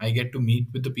and I get to meet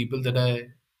with the people that I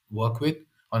work with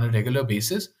on a regular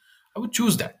basis, I would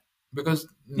choose that, because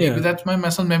maybe Yeah. that's my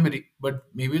muscle memory, but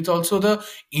maybe it's also the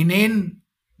inane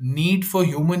need for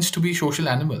humans to be social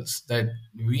animals, that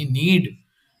we need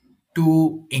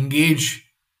to engage,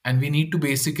 and we need to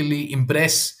basically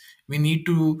impress. We need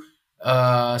to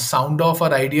sound off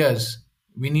our ideas.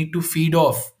 We need to feed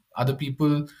off other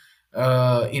people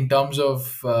in terms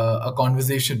of a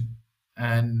conversation,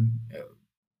 and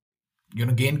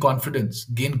gain confidence,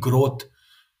 gain growth,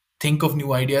 think of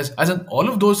new ideas. As in, all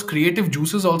of those creative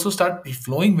juices also start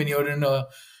flowing when you're in a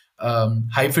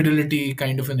high fidelity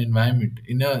kind of an environment.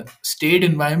 In a staid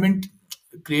environment,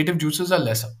 creative juices are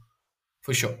lesser,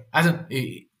 for sure. As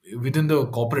in, within the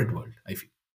corporate world, I feel.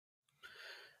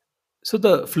 So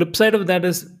the flip side of that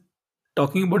is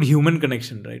talking about human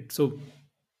connection, right? So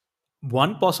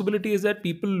one possibility is that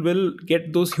people will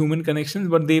get those human connections,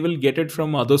 but they will get it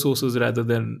from other sources rather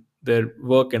than their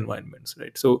work environments,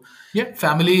 right? So Yeah,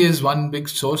 family is one big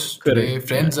source correct, today. yeah.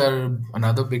 Friends are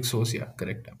another big source. Yeah,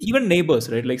 correct. Even Absolutely. neighbors,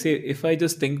 right? Like, say, if I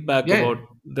just think back Yeah. about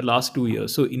the last 2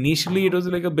 years, so initially it was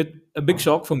like a big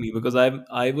shock for me, because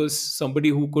I was somebody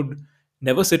who could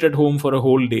never sit at home for a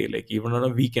whole day, like even on a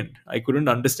weekend. I couldn't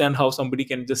understand how somebody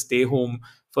can just stay home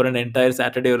for an entire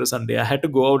Saturday or a Sunday. I had to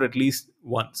go out at least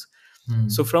once.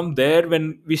 So Hmm. from there,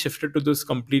 when we shifted to this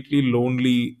completely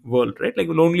lonely world, right? Like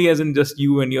lonely as in just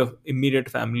you and your immediate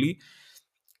family,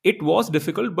 it was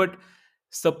difficult, but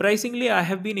surprisingly I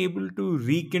have been able to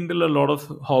rekindle a lot of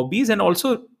hobbies and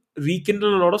also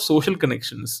rekindle a lot of social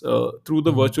connections through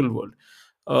the Hmm. virtual world.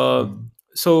 uh, Hmm.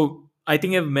 so I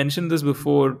think I've mentioned this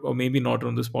before, or maybe not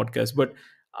on this podcast, but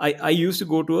I used to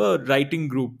go to a writing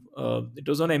group. It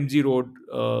was on MG Road.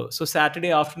 So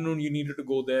Saturday afternoon, you needed to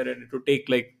go there, and it would take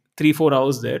like 3-4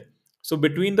 hours there. So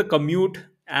between the commute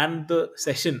and the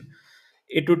session,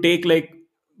 it would take like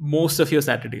most of your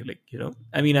Saturday. Like,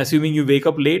 I mean, assuming you wake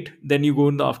up late, then you go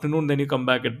in the afternoon, then you come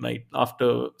back at night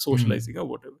after Hmm. socializing or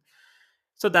whatever.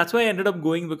 So that's why I ended up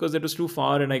going, because it was too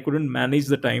far and I couldn't manage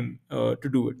the time to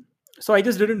do it. So I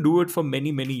just didn't do it for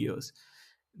many, many years.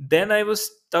 Then I was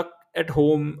stuck at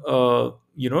home,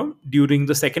 during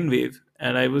the second wave,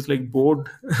 and I was like bored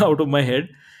out of my head.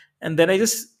 And then I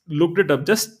just looked it up.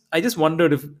 I just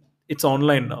wondered if it's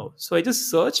online now. So I just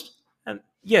searched, and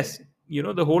yes,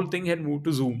 the whole thing had moved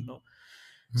to Zoom now.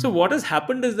 So Hmm. what has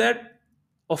happened is that,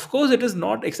 of course, it is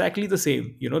not exactly the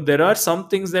same. There are some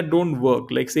things that don't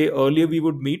work. Like, say, earlier we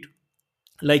would meet,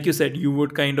 like you said, you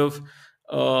would kind of,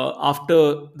 after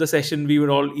the session, we would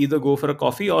all either go for a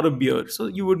coffee or a beer. So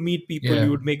you would meet people, you Yeah.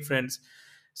 would make friends.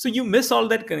 So you miss all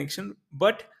that connection.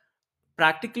 But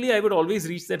practically, I would always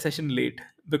reach that session late,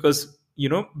 because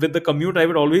with the commute, I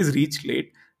would always reach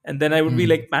late, and then I would be Hmm.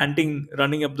 like panting,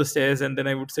 running up the stairs, and then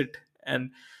I would sit,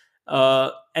 and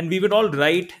we would all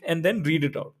write and then read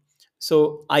it out.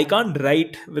 So I can't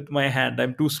write with my hand,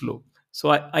 I'm too slow.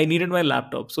 So I needed my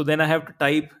laptop. So then I have to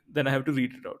type, then I have to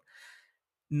read it out.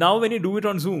 Now when you do it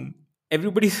on Zoom,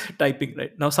 everybody's typing,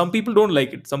 right? Now some people don't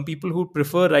like it. Some people who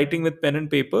prefer writing with pen and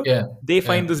paper, Yeah. they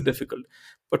find Yeah. this difficult.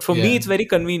 But for me, Yeah. it's very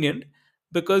convenient,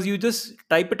 because you just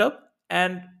type it up,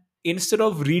 and instead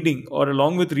of reading or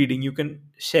along with reading, you can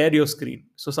share your screen.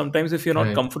 So sometimes if you're not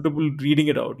Right. comfortable reading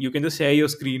it out, you can just share your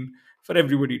screen for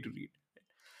everybody to read.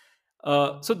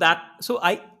 So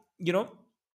you know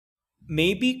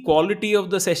maybe quality of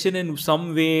the session in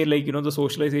some way, like, the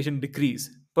socialization decrease.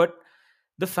 But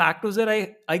the fact was that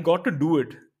I got to do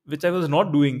it, which I was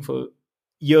not doing for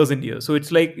years and years. So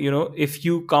it's like, if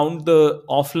you count the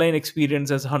offline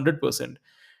experience as 100%,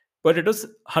 but it was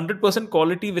 100%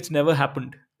 quality, which never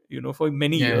happened, for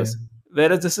many Yeah. years.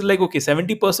 Whereas this is like, okay,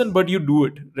 70%, but you do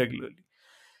it regularly.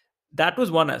 That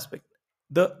was one aspect.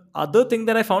 The other thing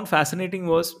that I found fascinating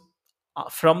was,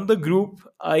 from the group,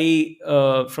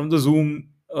 from the Zoom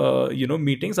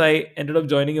meetings, I ended up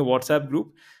joining a WhatsApp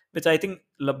group, which I think,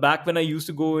 back when I used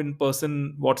to go in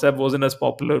person, WhatsApp wasn't as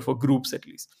popular for groups, at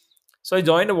least. So I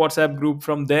joined a WhatsApp group.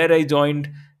 From there I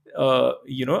joined,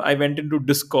 I went into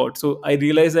Discord. So I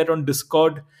realized that on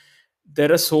Discord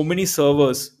there are so many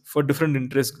servers for different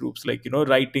interest groups, like,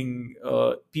 writing.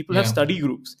 People have Yeah. study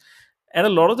groups, and a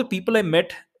lot of the people I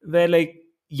met were like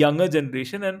younger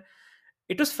generation, and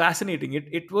it was fascinating.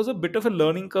 It was a bit of a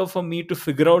learning curve for me to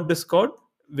figure out Discord,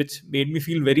 which made me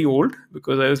feel very old,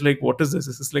 because I was like, what is this?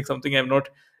 This is like something I've not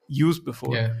used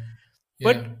before. Yeah.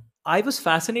 Yeah. But I was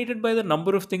fascinated by the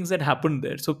number of things that happened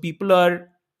there. So people are,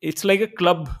 it's like a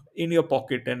club in your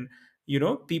pocket, and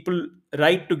people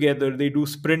write together, they do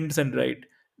sprints and write.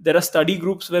 There are study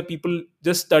groups where people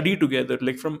just study together,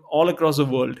 like from all across the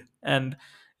world, and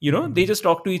they Mhm. just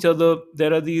talk to each other.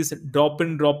 There are these drop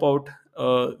in, drop out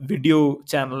video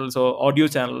channels or audio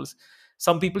channels.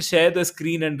 Some people share the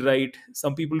screen and write,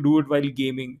 some people do it while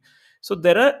gaming. So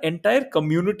there are entire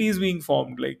communities being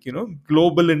formed, like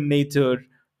global in nature,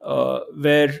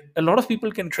 where a lot of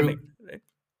people can connect, True. right?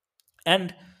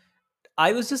 And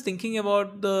I was just thinking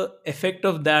about the effect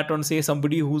of that on, say,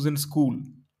 somebody who's in school.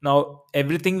 Now,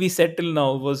 everything we said till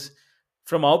now was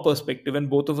from our perspective, and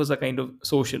both of us are kind of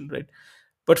social, right?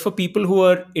 But for people who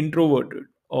are introverted,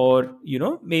 or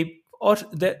maybe, or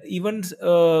even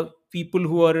people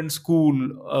who are in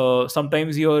school,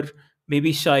 sometimes you're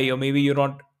maybe shy, or maybe you're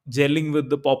not gelling with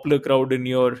the popular crowd in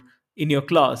your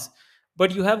class,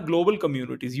 but you have global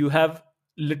communities. You have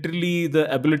literally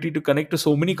the ability to connect to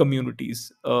so many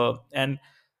communities, and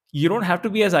you don't have to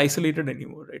be as isolated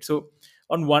anymore, right? So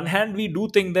on one hand, we do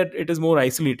think that it is more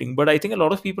isolating, but I think a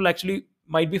lot of people actually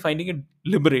might be finding it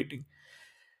liberating.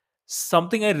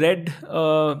 Something I read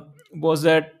was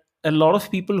that a lot of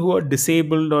people who are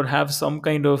disabled or have some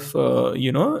kind of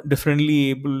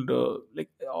differently abled, like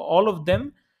all of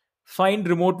them find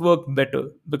remote work better,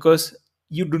 because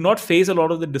you do not face a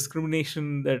lot of the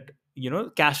discrimination, that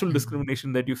casual Mhm.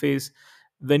 discrimination that you face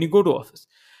when you go to office.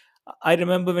 I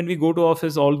remember when we go to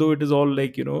office, although it is all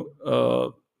like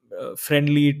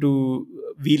friendly to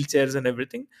wheelchairs and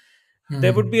everything,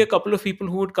 there would be Mhm. a couple of people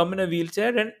who would come in a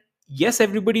wheelchair, and yes,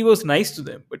 everybody was nice to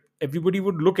them, but everybody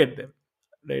would look at them,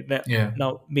 right? now, Yeah.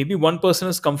 now maybe one person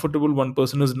is comfortable, one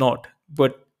person is not,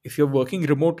 but if you're working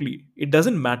remotely, it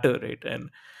doesn't matter, right? And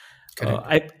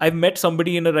Correct. I've met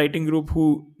somebody in a writing group who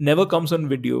never comes on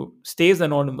video, stays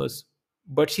anonymous,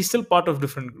 but she's still part of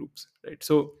different groups, right?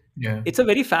 So Yeah. it's a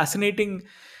very fascinating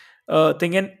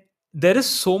thing, and there is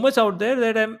so much out there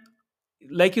that I'm,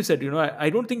 like you said, I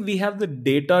don't think we have the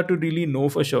data to really know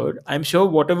for sure. I'm sure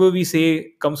whatever we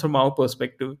say comes from our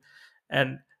perspective,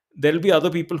 and there'll be other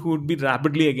people who would be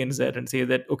rapidly against that and say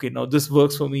that, okay, now this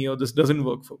works for me or this doesn't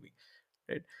work for me,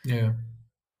 right? Yeah.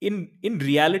 In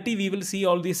reality, we will see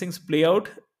all these things play out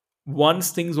once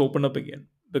things open up again,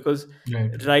 because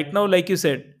Right. right now, like you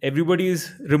said, everybody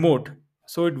is remote,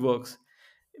 so it works.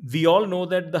 We all know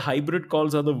that the hybrid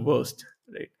calls are the worst,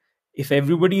 right? If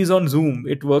everybody is on Zoom,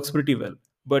 it works pretty well.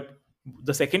 But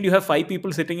the second you have five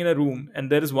people sitting in a room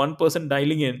and there is one person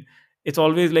dialing in, it's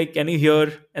always like, can you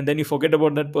hear? And then you forget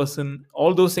about that person.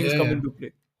 All those things Yeah. come Yeah. into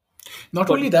play. Not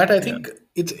But only that, I yeah, think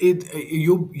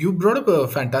you brought up a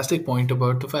fantastic point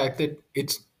about the fact that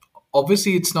it's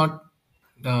obviously it's not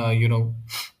uh, you know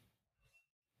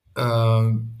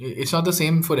it's not the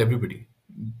same for everybody.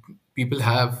 People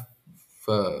have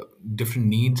uh, different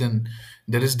needs, and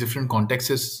there is different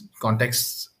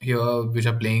contexts here which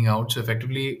are playing out. So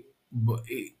effectively,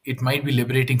 it might be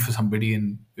liberating for somebody,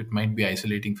 and it might be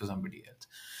isolating for somebody else.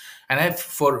 And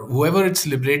for whoever it's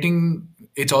liberating,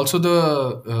 it's also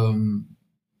the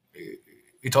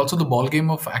ball game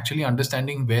of actually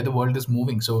understanding where the world is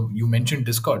moving. So you mentioned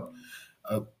Discord.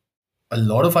 Uh, a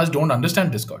lot of us don't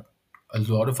understand Discord. A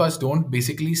lot of us don't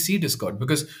basically see Discord,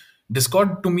 because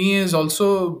Discord to me is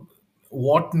also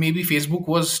what maybe Facebook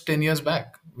was 10 years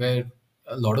back, where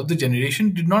a lot of the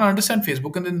generation did not understand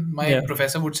Facebook. And then my yeah,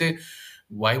 professor would say,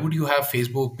 why would you have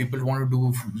Facebook? People want to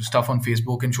do stuff on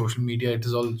Facebook and social media. It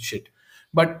is all shit.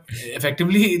 But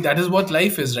effectively, that is what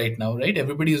life is right now, right?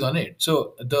 Everybody is on it.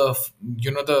 So the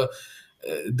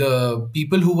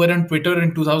people who were on Twitter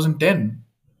in 2010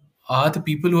 are the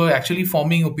people who are actually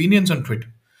forming opinions on Twitter,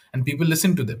 and people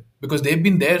listen to them because they've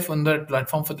been there on that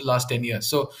platform for the last 10 years.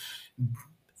 So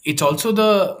it's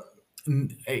also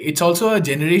it's also a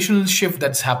generational shift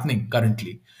that's happening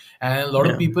currently, and a lot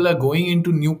of yeah, people are going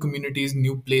into new communities,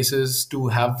 new places to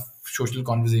have social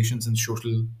conversations and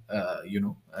social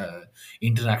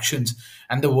interactions,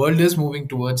 and the world is moving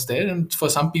towards there. And for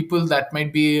some people that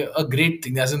might be a great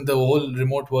thing, as in the whole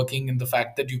remote working and the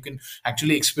fact that you can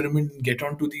actually experiment and get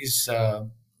onto these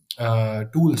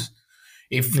tools.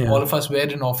 If yeah, all of us were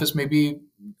in office, maybe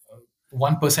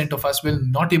 1% of us will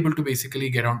not able to basically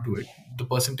get onto it, the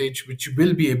percentage which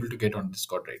will be able to get on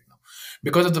Discord right now,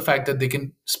 because of the fact that they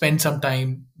can spend some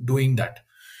time doing that,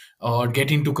 or get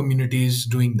into communities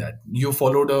doing that. You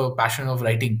followed a passion of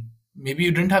writing, maybe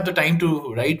you didn't have the time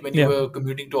to write when you yeah, were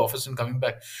commuting to office and coming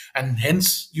back, and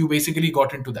hence you basically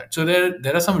got into that. So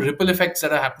there are some ripple effects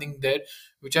that are happening there,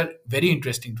 which are very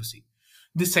interesting to see.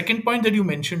 The second point that you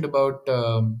mentioned about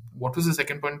what was the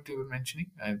second point you were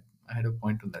mentioning? I had a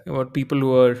point on that. about people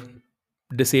who are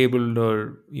disabled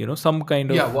or some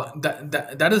kind Yeah, of. well,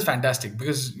 that is fantastic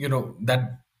because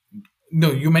that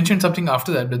no, you mentioned something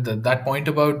after that, but that point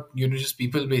about just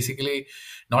people basically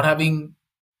not having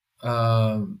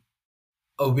uh,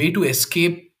 a way to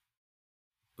escape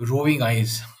roving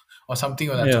eyes or something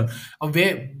of that Yeah, sort,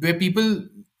 where people,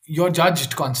 you're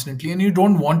judged constantly and you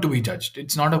don't want to be judged.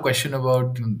 It's not a question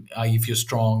about if you're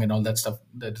strong and all that stuff.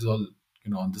 That is all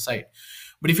on the side.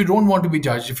 But if you don't want to be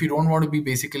judged, if you don't want to be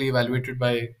basically evaluated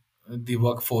by the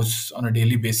workforce on a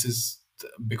daily basis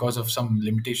because of some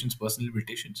limitations, personal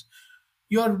limitations,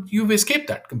 you've escaped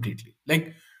that completely.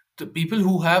 Like the people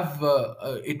who have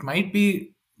it might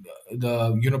be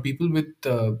the people with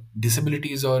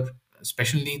disabilities or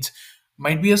special needs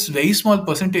might be a very small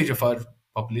percentage of our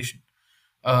population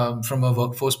from a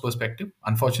workforce perspective,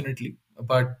 unfortunately.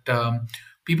 But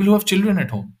people who have children at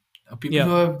home, people who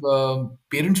yeah, have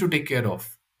parents to take care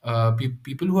of,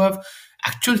 people who have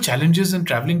actual challenges in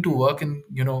traveling to work, and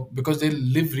because they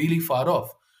live really far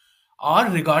off,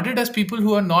 are regarded as people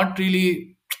who are not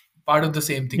really part of the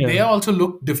same thing. yeah, They are also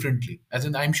looked differently. As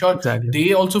in, I'm sure exactly.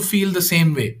 they also feel the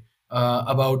same way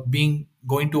about being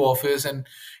going to office and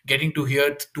getting to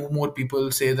hear two more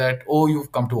people say that, "Oh,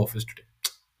 you've come to office today,"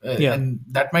 Yeah, and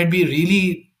that might be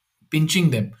really pinching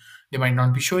them. They might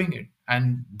not be showing it,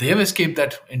 and they have escaped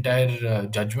that entire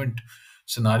judgment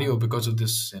scenario because of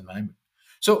this environment.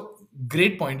 So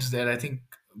great points there. I think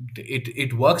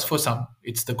it works for some.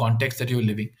 It's the context that you're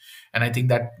living, and I think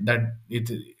that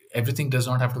it everything does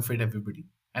not have to fit everybody.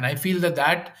 And I feel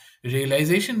that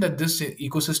realization that this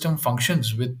ecosystem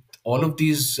functions with all of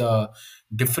these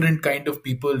different kind of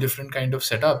people, different kind of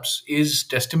setups, is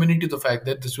testimony to the fact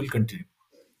that this will continue.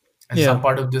 And yeah, some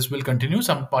part of this will continue,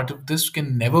 some part of this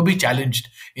can never be challenged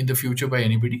in the future by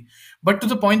anybody. But to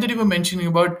the point that you were mentioning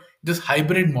about this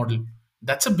hybrid model,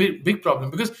 that's a big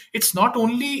problem, because it's not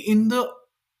only in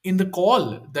the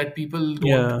call that people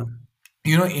don't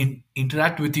yeah,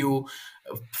 interact with you.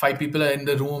 Five people are in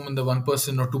the room and the one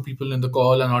person or two people in the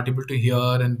call are not able to hear,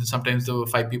 and sometimes the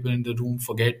five people in the room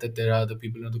forget that there are other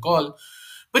people in the call.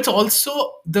 But it's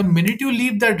also the minute you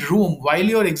leave that room, while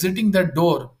you're exiting that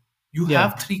door, you yeah,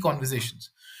 have three conversations,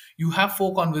 you have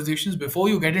four conversations before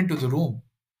you get into the room.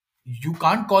 You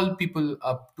can't call people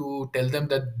up to tell them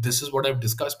that this is what I've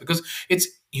discussed, because it's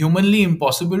humanly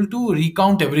impossible to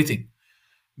recount everything.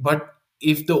 But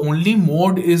if the only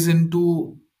mode is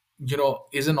into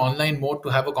is an online mode to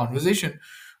have a conversation,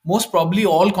 most probably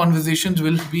all conversations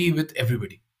will be with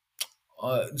everybody.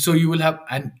 So you will have,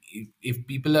 and if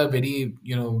people are very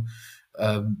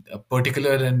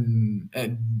particular and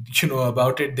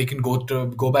about it, they can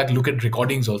go back, look at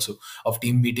recordings also of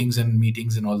team meetings and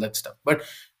meetings and all that stuff. But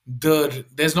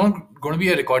there's not going to be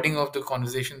a recording of the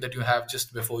conversation that you have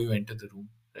just before you enter the room,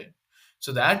 right?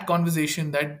 So that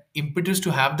conversation, that impetus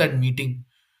to have that meeting,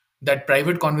 that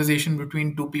private conversation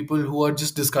between two people who are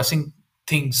just discussing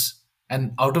things,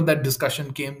 and out of that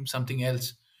discussion came something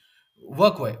else,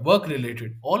 work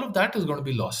related, all of that is going to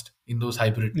be lost in those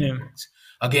hybrid yeah, networks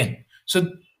again. So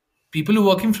people who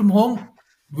are working from home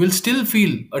will still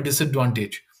feel a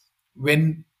disadvantage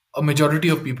when a majority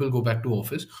of people go back to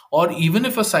office, or even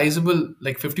if a sizable,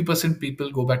 like 50% people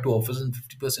go back to office and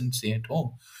 50% stay at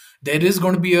home, there is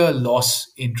going to be a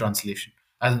loss in translation,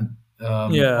 and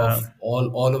yeah. of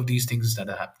all of these things that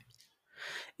are happening.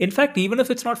 In fact, even if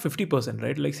it's not 50%,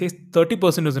 right? Like say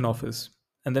 30% is in office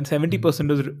and then Mhm.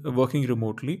 70% is working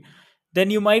remotely,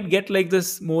 then you might get like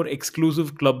this more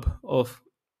exclusive club of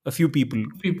a few people,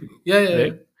 People, yeah, yeah, yeah,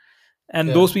 right? And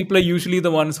yeah, those people are usually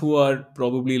the ones who are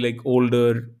probably like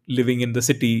older, living in the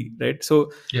city, right?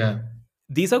 So yeah.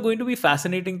 these are going to be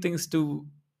fascinating things to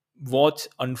watch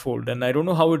unfold, and I don't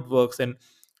know how it works. And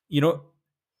you know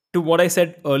to what I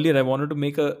said earlier, I wanted to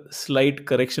make a slight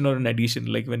correction or an addition.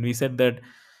 Like when we said that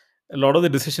a lot of the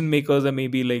decision makers are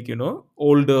maybe like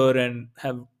older and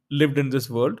have lived in this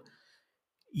world.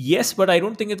 Yes, but I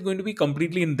don't think it's going to be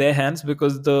completely in their hands,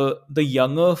 because the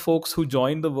younger folks who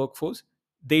join the workforce,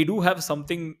 they do have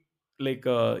something like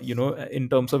in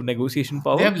terms of negotiation They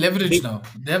power. have leverage they now.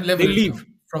 They have they leverage now. leave.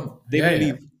 From They yeah, will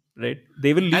yeah, leave, right?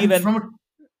 They will leave, and and from a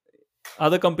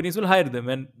other companies will hire them,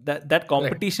 and that correct,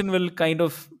 competition will kind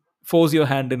of force your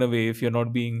hand in a way if you're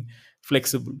not being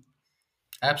flexible.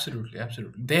 absolutely,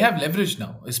 absolutely. They have leverage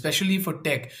now, especially for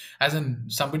tech. As in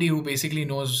somebody who basically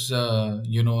knows,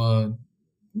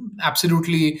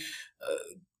 absolutely,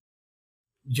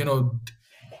 you know,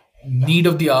 need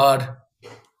of the hour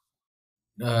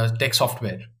tech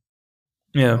software,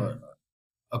 Yeah, or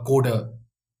a coder.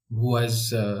 who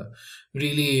has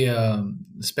really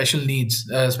special needs,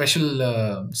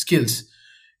 special skills,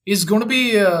 is going to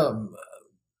be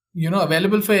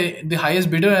available for the highest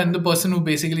bidder and the person who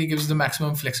basically gives the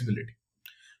maximum flexibility.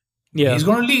 Yeah. He's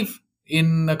going to leave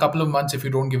in a couple of months if you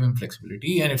don't give him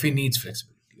flexibility, and if he needs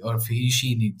flexibility, or if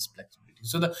she needs flexibility.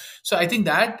 So I think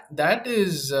that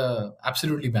is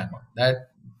absolutely bang on.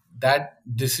 That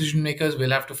decision makers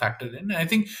will have to factor in. And I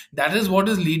think that is what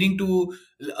is leading to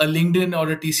a LinkedIn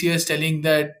or a TCS telling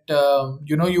that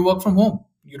you work from home,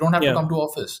 you don't have to Yeah. come to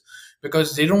office,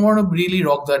 because they don't want to really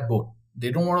rock that boat.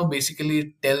 They don't want to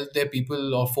basically tell their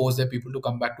people or force their people to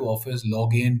come back to office,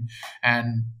 log in,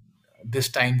 and this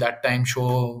time that time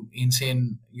show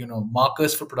insane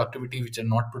markers for productivity which are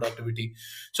not productivity.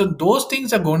 So those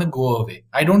things are going to go away.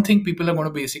 I don't think people are going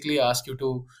to basically ask you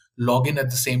to log in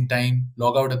at the same time,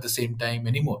 log out at the same time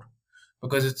anymore,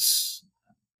 because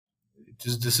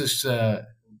this is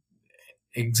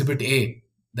exhibit A,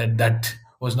 that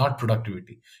was not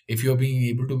productivity. If you're being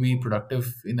able to be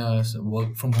productive in a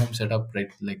work from home setup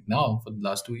right like now for the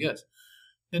last 2 years,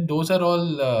 then those are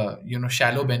all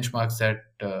shallow benchmarks that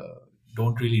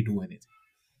don't really do anything.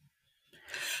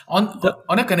 on The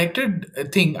on a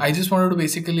connected thing, I just wanted to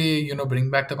basically bring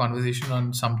back the conversation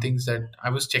on some things that I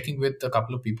was checking with a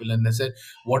couple of people, and they said,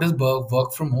 what has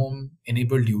work from home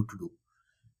enabled you to do?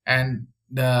 And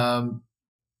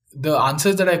the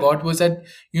answers that I got was that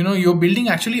you're building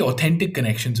actually authentic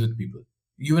connections with people.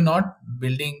 You are not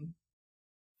building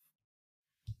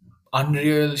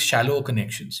unreal shallow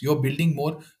connections. You're building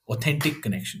more authentic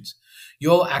connections.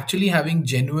 You're actually having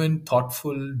genuine,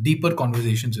 thoughtful, deeper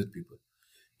conversations with people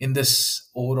in this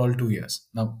overall 2 years.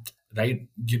 Now, right,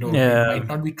 it yeah. might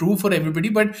not be true for everybody,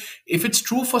 but if it's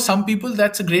true for some people,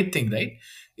 that's a great thing, right?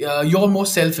 You're more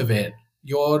self-aware.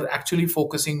 You're actually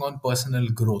focusing on personal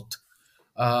growth.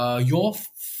 You're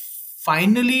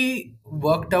finally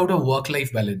worked out a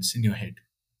work-life balance in your head.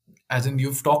 As in,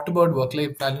 you've talked about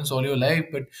work-life balance all your life,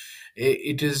 but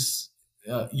it is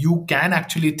you can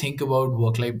actually think about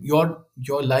work-life.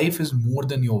 Your life is more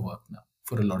than your work now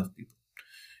for a lot of people.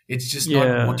 It's just not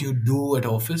Yeah. what you do at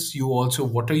office. You also,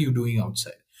 what are you doing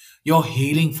outside? You're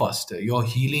healing faster. You're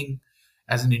healing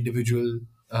as an individual.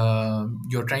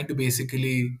 You're trying to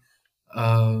basically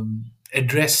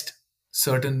address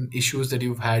certain issues that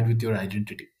you've had with your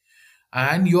identity,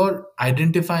 and you're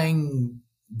identifying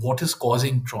what is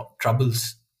causing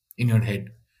troubles in your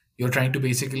head. You're trying to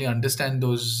basically understand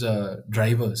those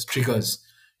drivers, triggers.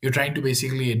 You're trying to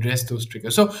basically address those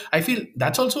triggers. So I feel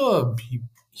that's also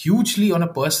hugely on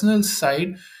a personal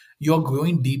side. You're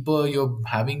going deeper. You're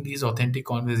having these authentic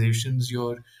conversations.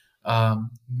 You're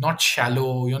not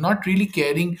shallow. You're not really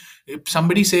caring if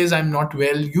somebody says I'm not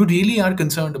well. You really are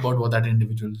concerned about what that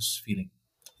individual is feeling.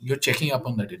 You're checking up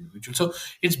on that individual. So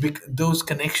those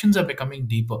connections are becoming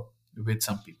deeper with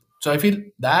some people. So I feel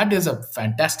that is a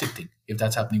fantastic thing if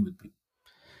that's happening with people.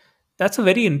 That's a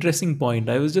very interesting point.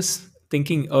 I was just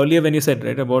thinking earlier when you said,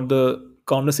 right, about the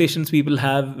conversations people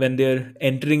have when they're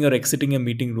entering or exiting a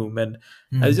meeting room. And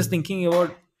I was just Hmm. thinking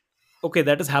about, okay,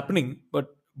 that is happening,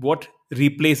 but what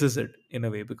replaces it in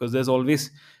a way? Because there's always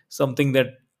something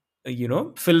that,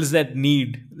 fills that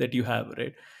need that you have,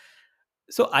 right?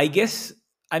 So I guess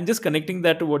I'm just connecting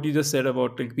that to what you just said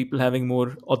about like people having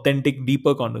more authentic,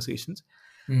 deeper conversations.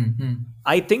 Hmm.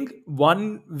 I think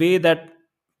one way that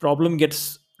problem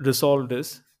gets resolved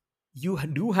is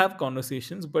do have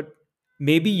conversations, but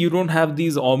maybe you don't have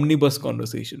these omnibus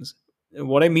conversations.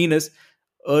 What I mean is,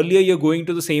 earlier you're going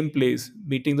to the same place,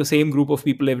 meeting the same group of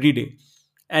people every day,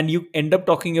 and you end up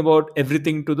talking about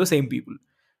everything to the same people.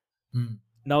 Hmm.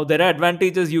 Now, there are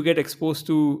advantages. You get exposed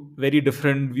to very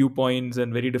different viewpoints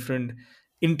and very different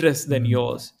interests than Hmm.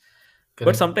 yours, but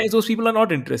Correct. sometimes those people are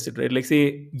not interested, right? Like,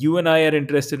 say you and I are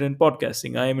interested in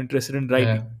podcasting, I am interested in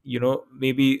Yeah. writing,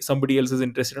 maybe somebody else is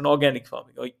interested in organic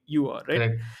farming, or you are, right?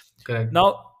 Correct. Correct. Now,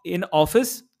 in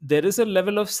office there is a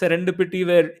level of serendipity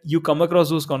where you come across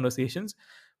those conversations,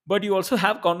 but you also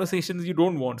have conversations you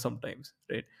don't want sometimes,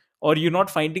 right? Or you're not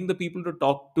finding the people to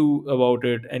talk to about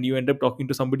it, and you end up talking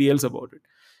to somebody else about it.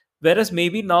 Whereas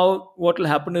maybe now what will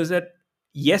happen is that,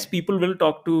 yes, people will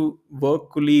talk to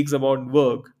work colleagues about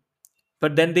work,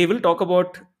 but then they will talk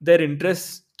about their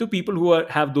interests to people who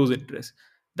have those interests.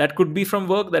 That could be from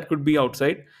work, that could be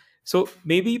outside. So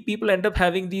maybe people end up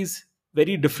having these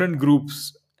very different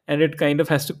groups, and it kind of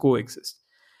has to coexist.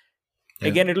 Yeah.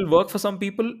 Again, it'll work for some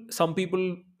people. Some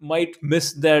people might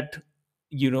miss that,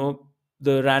 you know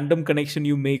the random connection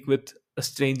you make with a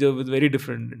stranger with very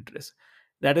different interests.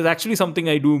 That is actually something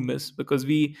I do miss, because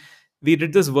we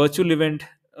did this virtual event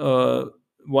uh,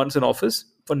 once in office,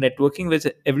 for networking, which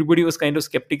everybody was kind of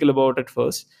skeptical about at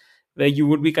first, where you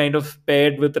would be kind of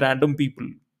paired with random people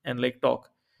and like talk.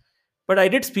 But I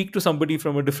did speak to somebody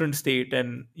from a different state,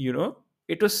 and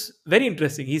it was very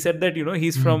interesting. He said that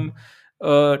he's from Mm.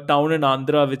 a town in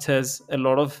Andhra which has a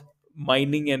lot of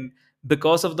mining, and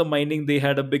because of the mining they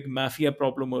had a big mafia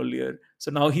problem earlier,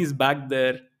 so now he's back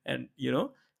there. And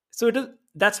so it is,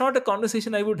 that's not a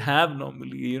conversation I would have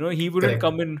normally. He wouldn't Correct.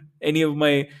 come in any of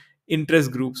my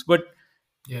interest groups, but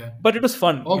Yeah. it was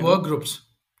fun. Or work groups.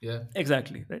 Yeah.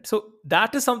 Exactly, right? So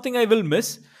that is something I will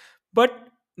miss, but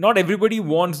not everybody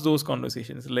wants those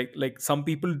conversations. Like some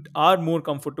people are more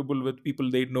comfortable with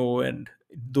people they know and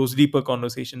those deeper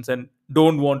conversations, and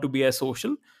don't want to be as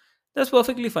social. That's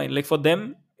perfectly fine. Like for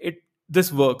them, it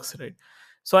this works, right?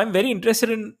 So I'm very interested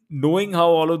in knowing how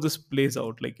all of this plays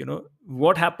out. Like,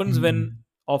 what happens when Mm.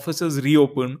 offices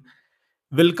reopen?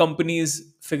 Will companies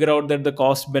figure out that the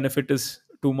cost benefit is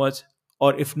too much?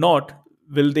 Or if not,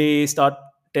 will they start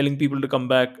telling people to come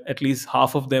back, at least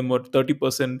half of them or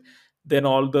 30%? Then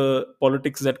all the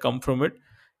politics that come from it,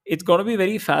 it's going to be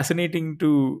very fascinating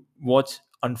to watch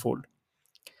unfold.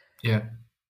 Yeah.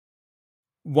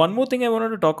 One more thing I wanted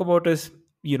to talk about is,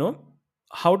 you know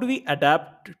how do we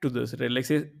adapt to this, right? Like,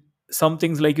 say some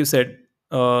things, like you said,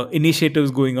 initiatives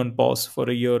going on pause for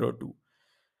a year or two.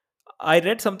 I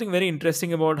read something very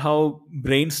interesting about how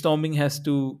brainstorming has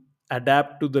to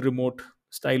adapt to the remote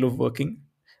style of working.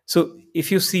 So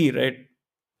if you see, right,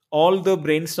 all the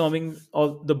brainstorming,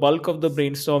 or the bulk of the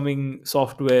brainstorming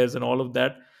softwares and all of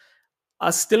that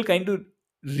are still kind of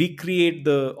recreate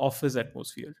the office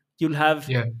atmosphere. You'll have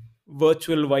Yeah.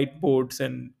 virtual whiteboards,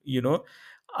 and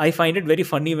I find it very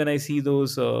funny when I see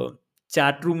those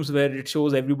chat rooms where it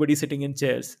shows everybody sitting in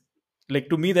chairs. Like,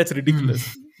 to me, that's Hmm.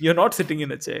 ridiculous. You're not sitting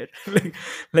in a chair. Like,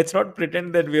 let's not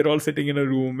pretend that we're all sitting in a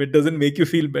room. It doesn't make you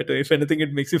feel better. If anything,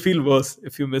 it makes you feel worse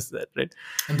if you miss that, right?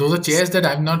 And those are S- chairs that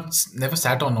I've not never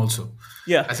sat on also.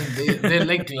 yeah. As in they're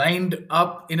like lined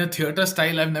up in a theater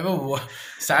style. I've never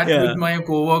sat with Yeah. my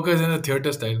coworkers in a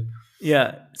theater style.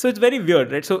 Yeah, so it's very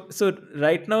weird, right? So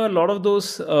right now, a lot of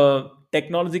those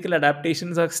technological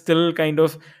adaptations are still kind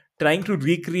of trying to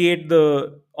recreate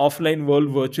the offline world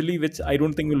virtually, which I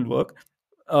don't think will work.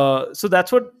 So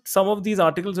that's what some of these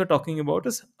articles are talking about,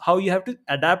 is how you have to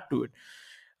adapt to it.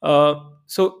 uh,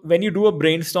 so when you do a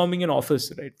brainstorming in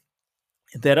office, right,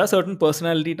 there are certain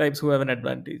personality types who have an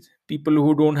advantage. People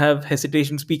who don't have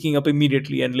hesitation speaking up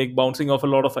immediately and like bouncing off a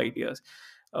lot of ideas.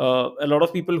 A lot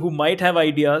of people who might have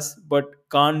ideas but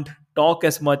can't talk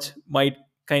as much might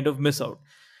kind of miss out.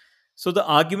 So the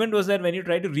argument was that when you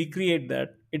try to recreate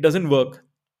that, it doesn't work.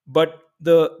 But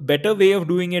the better way of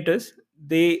doing it is,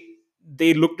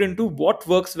 they looked into what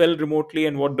works well remotely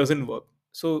and what doesn't work.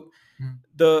 So Hmm.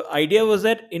 the idea was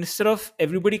that instead of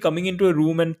everybody coming into a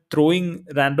room and throwing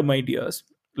random ideas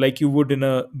like you would in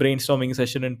a brainstorming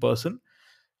session in person,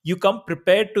 you come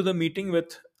prepared to the meeting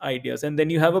with ideas, and then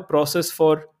you have a process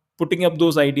for putting up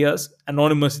those ideas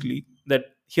anonymously, that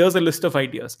here's a list of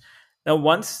ideas. Now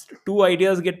once two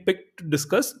ideas get picked to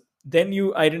discuss, then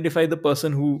you identify the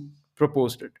person who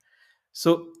proposed it.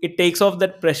 So it takes off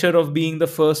that pressure of being the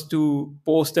first to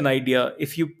post an idea.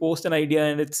 If you post an idea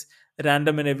and it's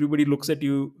random and everybody looks at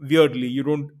you weirdly, you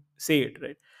don't say it,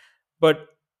 right? But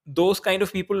those kind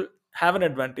of people have an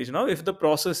advantage now if the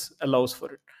process allows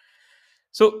for it.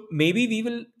 So maybe we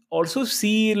will also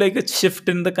see like a shift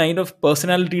in the kind of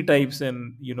personality types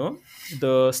and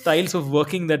the styles of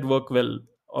working that work well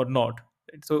or not,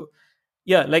 right? So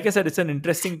yeah, like I said, it's an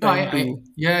interesting No, time to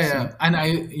yeah, see. yeah, and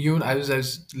I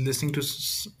was listening to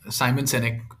Simon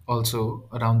Sinek also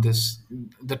around this,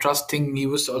 the trust thing. He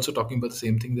was also talking about the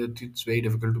same thing, that it's very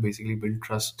difficult to basically build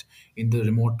trust in the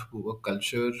remote work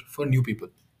culture for new people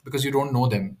because you don't know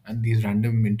them, and these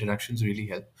random interactions really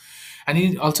help. And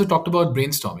he also talked about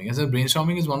brainstorming. As a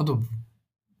brainstorming is one of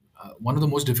the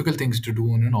most difficult things to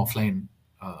do in an offline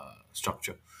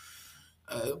structure.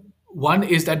 One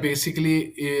is that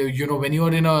basically, when you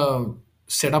are in a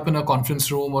set up in a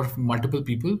conference room or multiple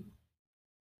people,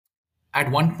 at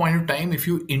one point of time, if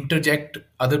you interject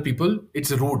other people,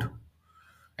 it's rude.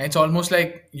 And it's almost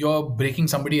like you're breaking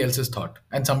somebody else's thought,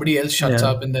 and somebody else shuts Yeah.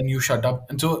 up and then you shut up.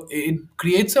 And so it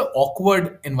creates an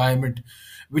awkward environment,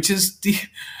 which is the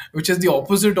which is the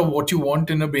opposite of what you want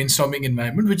in a brainstorming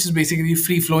environment, which is basically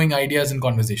free flowing ideas and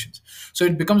conversations. So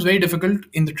it becomes very difficult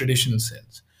in the traditional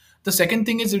sense. The second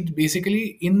thing is, it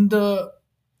basically in the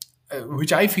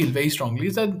which I feel very strongly,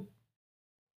 is that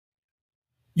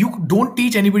you don't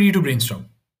teach anybody to brainstorm.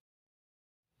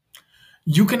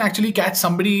 You can actually catch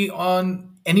somebody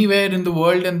on anywhere in the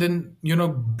world and then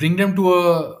bring them to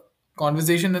a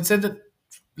conversation and say that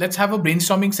let's have a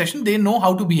brainstorming session. They know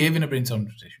how to behave in a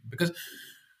brainstorming session, because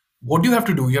what do you have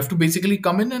to do? You have to basically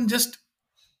come in and just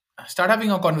start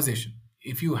having a conversation.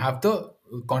 If you have the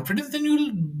confidence, then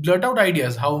you'll blurt out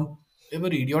ideas, however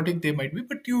idiotic they might be,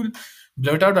 but you'll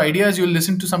blurt out ideas, you'll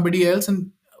listen to somebody else,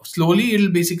 and slowly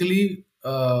it'll basically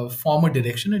form a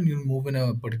direction, and you'll move in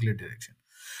a particular direction.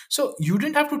 So you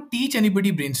didn't have to teach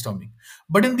anybody brainstorming.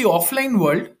 But in the offline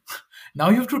world, now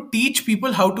you have to teach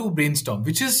people how to brainstorm,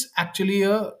 which is actually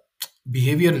a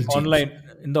behavioral change. Online,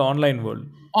 in the online world.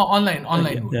 Online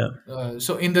Yeah, world. yeah.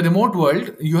 So in the remote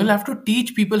world, you will have to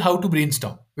teach people how to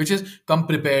brainstorm, which is come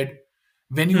prepared.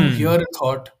 When you hear Hmm. a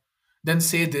thought, then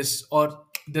say this. Or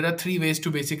there are three ways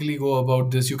to basically go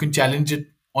about this. You can challenge it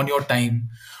on your time,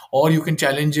 or you can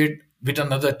challenge it with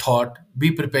another thought.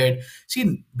 Be prepared.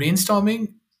 See,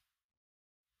 brainstorming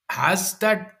has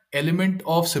that element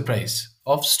of surprise,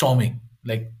 of storming,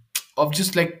 like of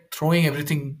just like throwing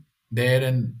everything there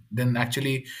and then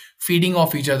actually feeding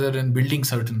off each other and building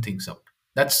certain things out.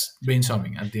 That's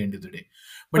brainstorming at the end of the day.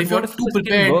 But But if what you're if too this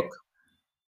can prepared, work?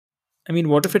 I mean,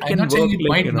 what if it I'm can not saying work? it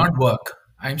Like, might not work.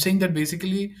 I'm saying that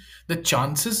basically the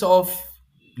chances of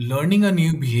learning a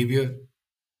new behavior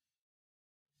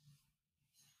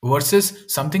versus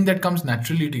something that comes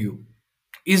naturally to you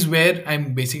is where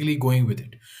I'm basically going with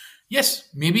it. Yes,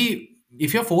 maybe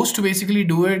if you're forced to basically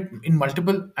do it in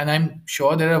multiple, and I'm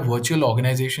sure there are virtual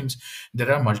organizations,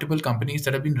 there are multiple companies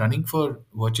that have been running for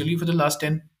virtually for the last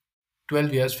 10,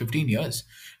 12 years, 15 years.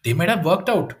 They might have worked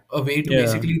out a way to yeah,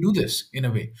 basically do this in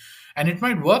a way. And it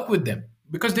might work with them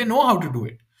because they know how to do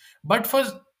it. But for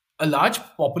a large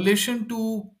population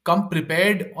to come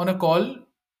prepared on a call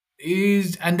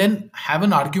is, and then have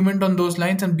an argument on those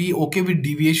lines and be okay with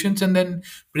deviations and then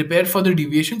prepare for the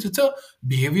deviations, it's a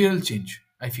behavioral change,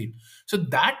 I feel. So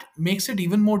that makes it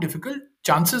even more difficult.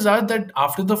 Chances are that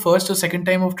after the first or second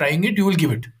time of trying it, you will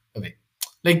give it away.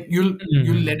 Like you'll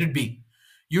let Hmm. it be.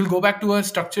 You'll go back to a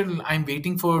structure. I'm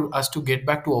waiting for us to get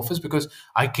back to office because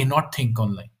I cannot think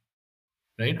online,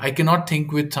 right? I cannot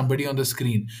think with somebody on the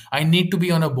screen. I need to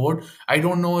be on a board. I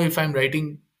don't know if I'm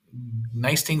writing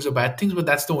nice things or bad things, but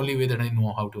that's the only way that I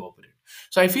know how to operate.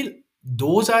 So I feel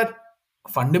those are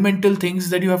fundamental things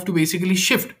that you have to basically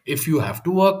shift if you have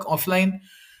to work offline,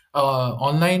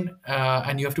 online,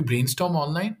 and you have to brainstorm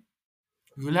online.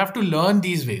 You will have to learn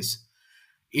these ways.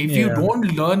 If you Yeah,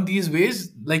 don't learn these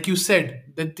ways, like you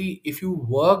said, that the if you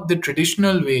work the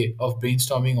traditional way of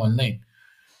brainstorming online,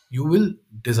 you will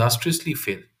disastrously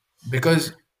fail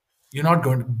because you're not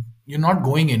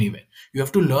going anywhere. You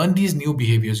have to learn these new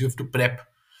behaviors. You have to prep.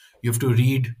 You have to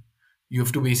read. You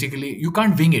have to basically, you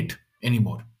can't wing it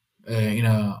anymore in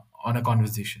a on a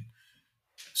conversation.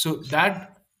 So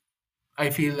that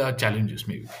I feel are challenges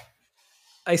maybe.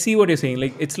 I see what you're saying.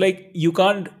 Like, it's like you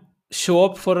can't show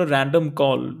up for a random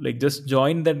call. Like, just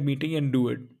join that meeting and do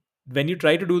it. When you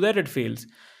try to do that, it fails.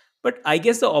 But I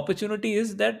guess the opportunity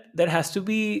is that there has to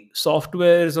be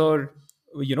softwares or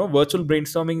virtual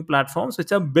brainstorming platforms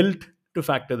which are built to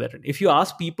factor that in. If you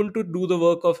ask people to do the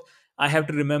work of I have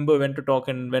to remember when to talk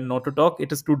and when not to talk,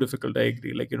 it is too difficult. I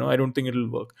agree. Like, I don't think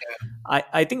it'll work.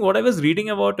 I think what I was reading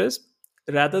about is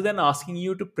rather than asking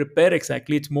you to prepare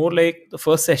exactly, it's more like the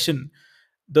first session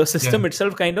the Yeah. system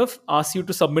itself kind of asks you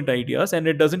to submit ideas and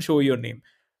it doesn't show your name,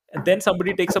 and then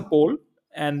somebody takes a poll,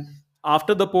 and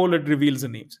after the poll it reveals the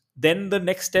names. Then the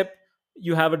next step,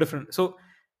 you have a different, so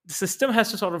the system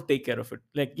has to sort of take care of it.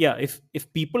 Like, yeah, if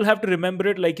people have to remember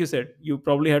it, like you said, you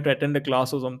probably have to attend a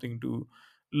class or something to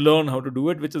learn how to do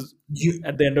it, which is You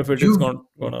at the end of it, it's you've not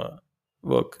gonna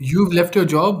work. you've left your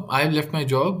job, I've left my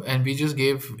job, and we just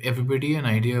gave everybody an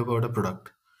idea about a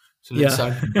product. So let's Yeah.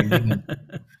 start building it.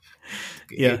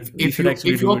 Yeah, if we if should you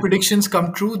actually if do your it. predictions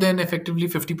come true, then effectively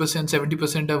 50%,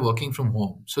 70% are working from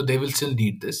home, so they will still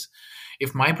need this.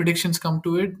 If my predictions come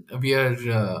to it, we are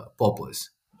paupers.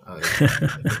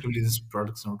 Effectively this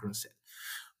product's not going to sell.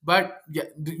 But yeah,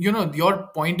 your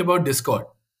point about Discord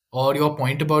or your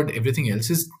point about everything else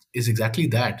is exactly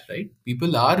that, right?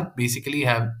 People are basically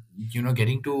have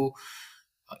getting to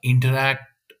interact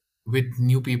with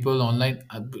new people online.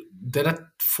 There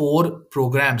are four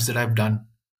programs that I've done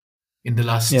in the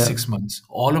last Yeah, 6 months.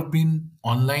 All have been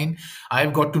online.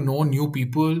 I've got to know new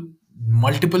people.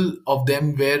 Multiple of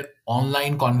them were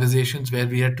online conversations where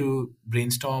we had to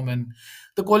brainstorm, and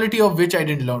the quality of which I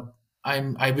did not.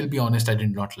 I will be honest, I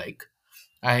did not like.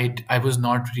 I was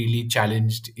not really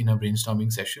challenged in a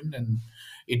brainstorming session, and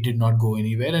it did not go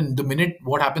anywhere. And the minute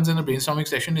what happens in a brainstorming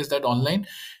session is that online,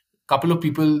 couple of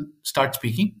people start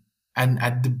speaking, and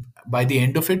by the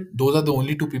end of it, those are the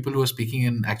only two people who are speaking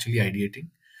and actually ideating,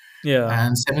 yeah.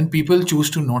 and seven people choose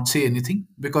to not say anything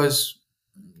because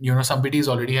somebody is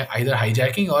already either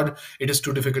hijacking, or it is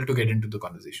too difficult to get into the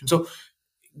conversation. So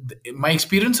my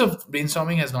experience of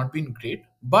brainstorming has not been great,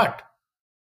 but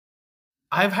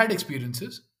I've had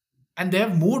experiences, and they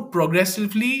have moved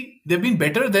progressively. They've been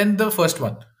better than the first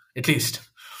one, at least.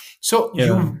 So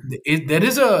Yeah. there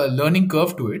is a learning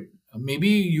curve to it. Maybe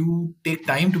you take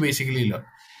time to basically learn.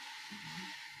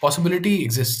 Possibility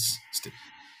exists still.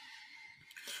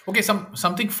 Okay,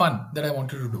 something fun that I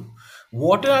wanted to do.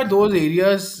 What are those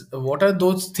areas? What are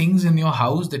those things in your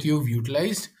house that you've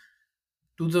utilized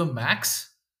to the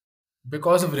max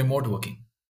because of remote working?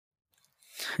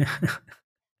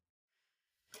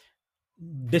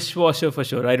 Dishwasher for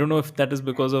sure. I don't know if that is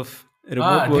because of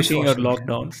remote working or Dishwasher.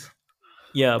 lockdowns.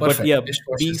 Yeah, but Perfect. yeah,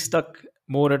 being Dishwashers. stuck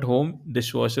more at home,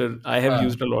 dishwasher, I have Uh,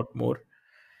 used a lot more.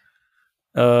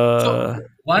 so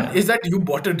one Yeah. is that you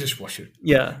bought a dishwasher.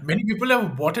 Yeah. Many people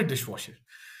have bought a dishwasher,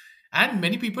 and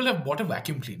many people have bought a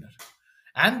vacuum cleaner.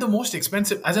 And the most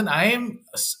expensive, as in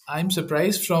I'm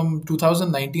surprised, from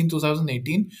 2019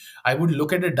 2018 I would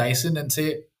look at a Dyson and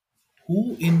say,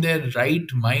 who in their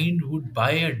right mind would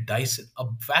buy a Dyson, a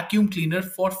vacuum cleaner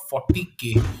for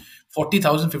 40K,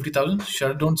 40,000, 50,000?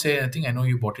 Sure, don't say anything. I know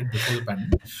you bought it before the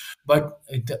pandemic. But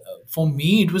for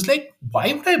me, it was like,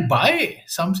 why would I buy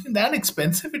something that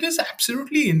expensive? It is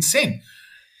absolutely insane.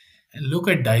 And look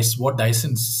at what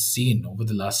Dyson's seen over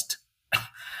the last,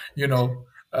 you know,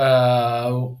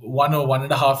 1 or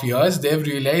 1.5 years. They've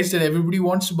realized that everybody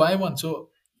wants to buy one. So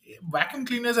vacuum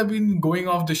cleaners have been going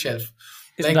off the shelf.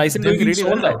 Is Like, Dyson they've doing been really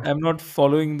well? sold out. I'm not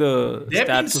following the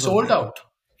They've been stats or sold something. out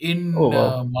Oh in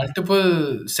wow.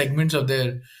 multiple segments of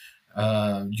their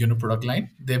product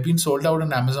line. They've been sold out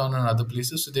on Amazon and other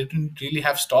places, so they didn't really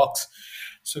have stocks.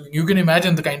 So you can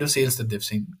imagine the kind of sales that they've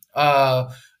seen.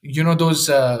 Those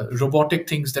robotic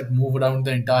things that move around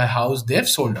the entire house, they've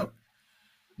sold out.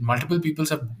 Multiple people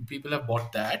have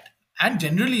bought that, and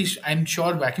generally, I'm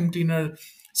sure vacuum cleaner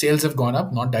sales have gone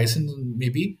up. Not Dyson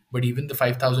maybe, but even the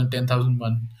 5,000, 10,000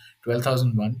 one,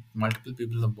 12,000 one, multiple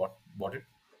people have bought it.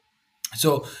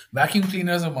 So vacuum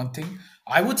cleaners are one thing.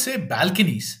 I would say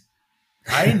balconies.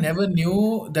 I never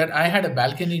knew that I had a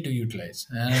balcony to utilize,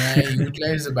 and I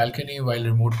utilized the balcony while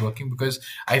remote working, because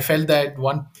I felt that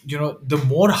the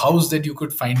more house that you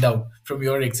could find out from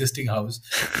your existing house,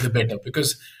 the better.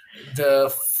 Because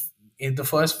in the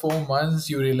first 4 months,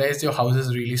 you realize your house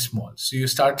is really small, so you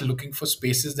start looking for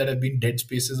spaces that have been dead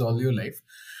spaces all your life,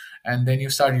 and then you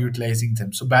start utilizing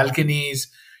them. So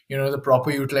balconies, the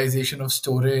proper utilization of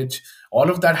storage, all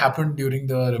of that happened during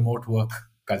the remote work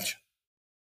culture.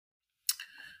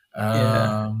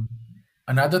 Yeah. Um,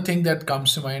 Another thing that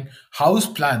comes to mind: house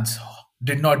plants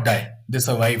did not die; they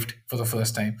survived for the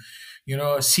first time.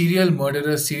 Serial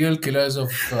murderers, serial killers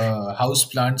of house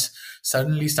plants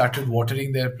suddenly started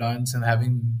watering their plants and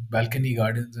having balcony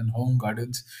gardens and home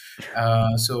gardens.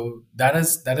 So that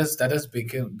has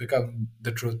become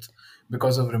the truth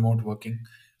because of remote working.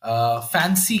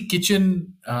 Fancy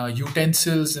kitchen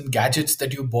utensils and gadgets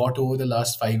that you bought over the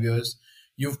last 5 years,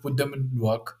 you've put them in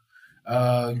work.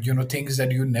 Things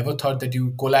that you never thought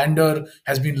that colander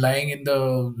has been lying in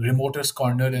the remotest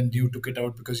corner, and you took it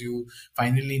out because you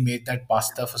finally made that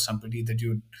pasta for somebody that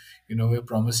were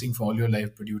promising for all your life,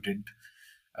 but you didn't.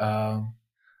 uh,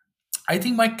 I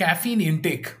think my caffeine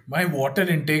intake, my water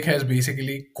intake, has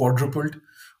basically quadrupled,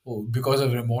 because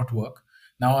of remote work.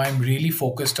 Now I'm really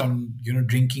focused on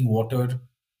drinking water,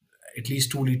 at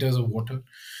least 2 liters of water.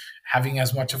 Having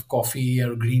as much of coffee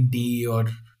or green tea or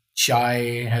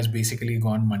chai has basically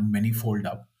gone many-fold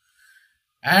up.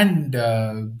 And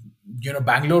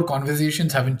Bangalore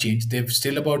conversations haven't changed. They're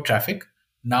still about traffic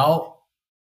now,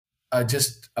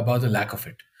 just about the lack of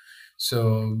it.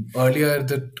 So earlier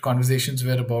the conversations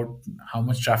were about how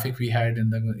much traffic we had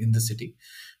in the city,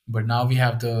 but now we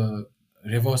have the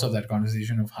reverse of that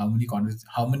conversation of how many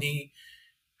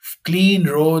clean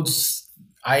roads.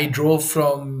 I drove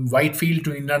from Whitefield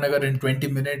to Indranagar in 20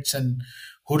 minutes, and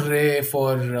hooray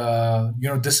for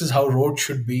this is how roads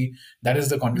should be. That is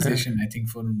the conversation, I think,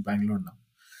 for Bangalore now.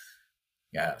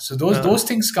 Yeah, so Uh, those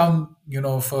things come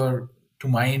for to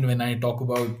mind when I talk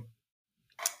about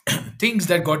things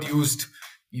that got used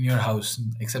in your house,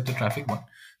 except the traffic one.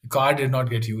 The car did not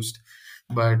get used,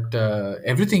 but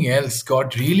everything else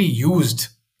got really used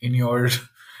in your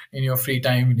in your free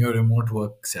time, in your remote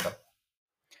work setup.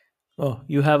 oh,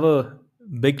 you have a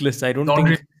big list. I don't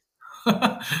Laundry. think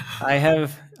I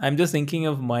have. I'm just thinking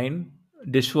of mine.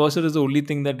 Dishwasher is the only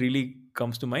thing that really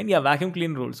comes to mind. Yeah, vacuum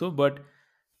cleaner also. But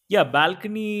yeah,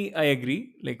 balcony, I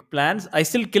agree. Like plants, I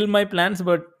still kill my plants,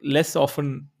 but less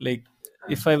often. Like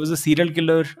if I was a serial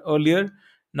killer earlier,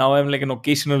 now I'm like an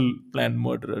occasional plant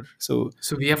murderer. So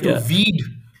So we have to yeah, weed.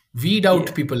 Weed out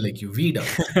Yeah. people like you. Weed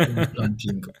out to use blunt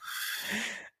lingo.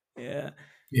 Yeah.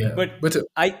 Yeah, But but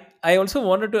I also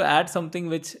wanted to add something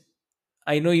which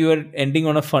I know you are ending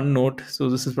on a fun note, so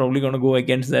this is probably going to go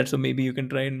against that. So maybe you can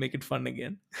try and make it fun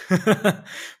again.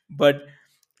 But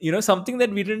something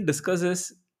that we didn't discuss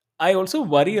is I also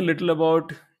worry a little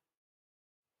about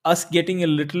us getting a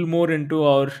little more into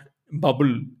our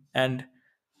bubble and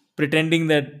pretending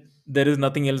that there is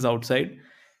nothing else outside,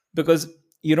 because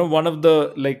one of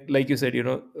the, like you said,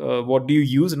 what do you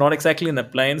use, not exactly an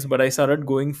appliance, but I started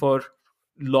going for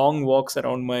long walks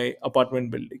around my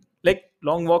apartment building, like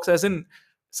long walks as in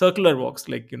circular walks,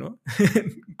 like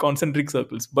concentric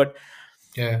circles. But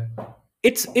yeah,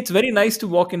 it's very nice to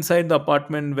walk inside the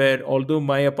apartment, where although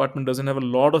my apartment doesn't have a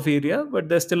lot of area, but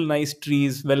there's still nice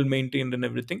trees, well maintained and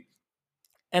everything.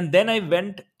 And then I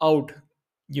went out,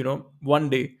 one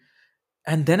day,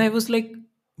 and then I was like,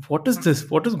 what is this,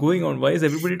 what is going on, why is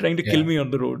everybody trying to kill yeah, me on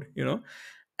the road,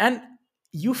 and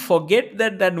you forget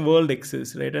that that world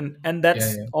exists, right? And yeah,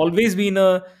 that's yeah. always been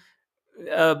a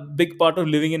big part of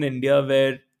living in India,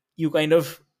 where you kind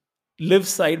of live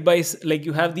side by like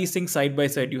you have these things side by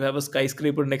side. You have a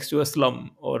skyscraper next to a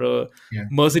slum, or a Yeah.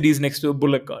 Mercedes next to a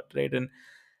bullock cart, right? And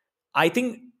I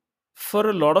think for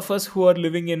a lot of us who are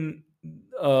living in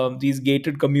these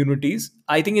gated communities,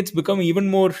 I think it's become even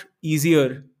more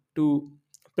easier to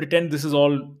pretend this is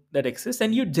all that exists,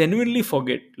 and you genuinely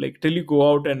forget, like till you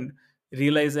go out and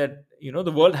realize that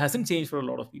the world hasn't changed for a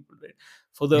lot of people, right?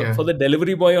 For Yeah, the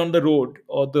delivery boy on the road,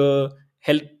 or the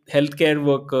healthcare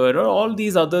worker, or all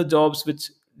these other jobs which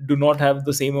do not have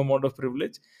the same amount of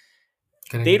privilege,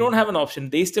 they correct. don't have an option.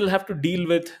 They still have to deal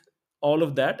with all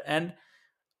of that. And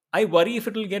I worry if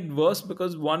it will get worse,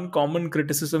 because one common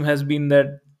criticism has been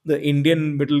that the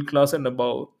Indian middle class and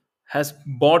above has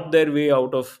bought their way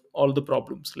out of all the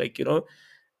problems. Like,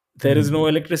 there is no Hmm.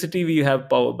 electricity, we have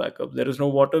power backup. There is no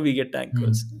water, we get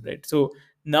tankers, Hmm. right? So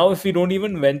now, if we don't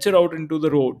even venture out into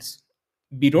the roads,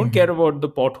 we don't care Hmm. about the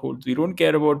potholes, we don't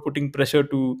care about putting pressure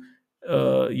to,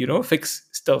 fix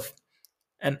stuff.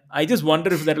 And I just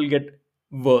wonder if that will get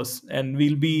worse, and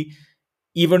we'll be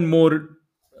even more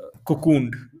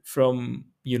cocooned from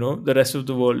the rest of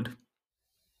the world.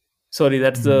 Sorry,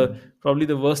 that's the Hmm. probably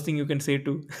the worst thing you can say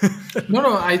to No,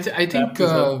 no. I wrap think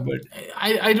this up. But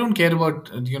I don't care about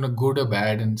good or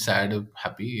bad and sad or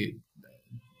happy.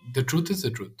 The truth is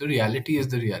the truth. The reality is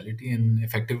the reality, and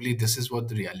effectively, this is what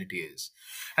the reality is.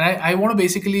 And I want to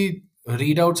basically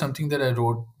read out something that I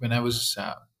wrote when I was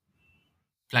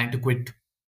planning to quit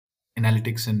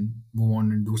analytics and move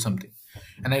on and do something.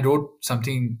 And I wrote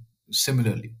something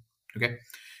similarly. Okay.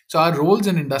 So our roles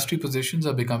and industry positions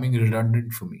are becoming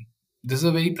redundant for me. This is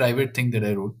a very private thing that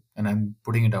I wrote, and I'm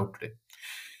putting it out today.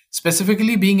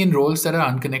 Specifically, being in roles that are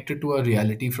unconnected to our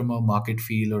reality from a market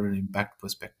feel or an impact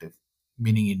perspective,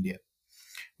 meaning India.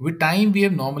 With time, we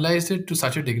have normalized it to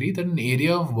such a degree that an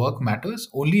area of work matters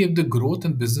only if the growth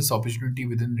and business opportunity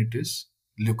within it is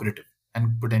lucrative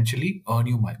and potentially earn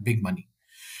you big money.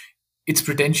 It's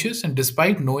pretentious, and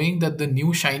despite knowing that the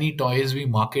new shiny toys we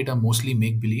market are mostly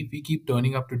make believe, we keep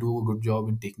turning up to do a good job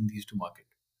in taking these to market.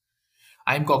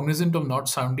 I'm cognizant of not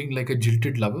sounding like a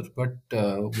jilted lover, but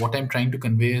what I'm trying to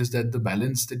convey is that the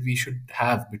balance that we should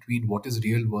have between what is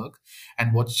real work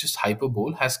and what's just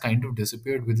hyperbole has kind of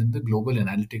disappeared within the global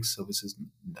analytics services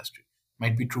industry.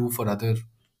 Might be true for other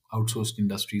outsourced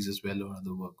industries as well, or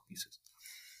other work pieces.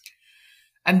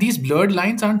 And these blurred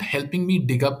lines aren't helping me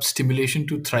dig up stimulation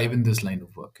to thrive in this line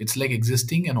of work. It's like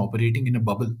existing and operating in a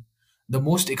bubble, the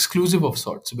most exclusive of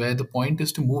sorts, where the point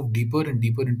is to move deeper and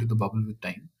deeper into the bubble with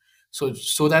time,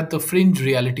 so that the fringe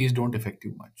realities don't affect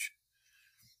you much.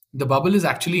 The bubble is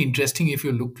actually interesting if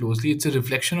you look closely. It's a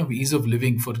reflection of ease of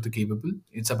living for the capable.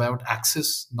 It's about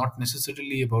access, not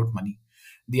necessarily about money.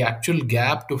 The actual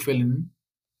gap to fill in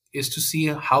is to see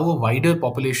how a wider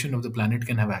population of the planet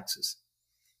can have access.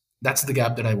 That's the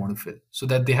gap that I want to fill, so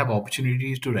that they have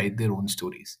opportunities to write their own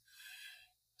stories.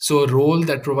 So, a role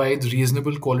that provides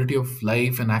reasonable quality of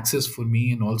life and access for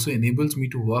me, and also enables me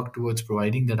to work towards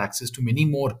providing that access to many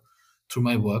more through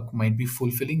my work, might be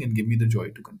fulfilling and give me the joy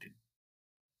to continue.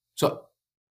 So,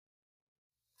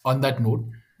 on that note,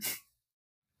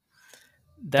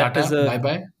 that Tata, is a bye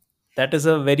bye. that is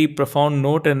a very profound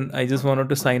note, and I just wanted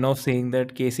to sign off saying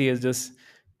that Casey has just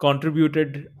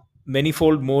contributed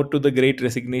manyfold more to the Great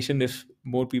Resignation if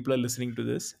more people are listening to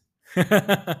this.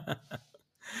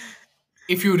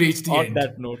 If you reach the On end,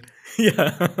 that note,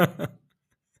 yeah.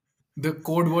 the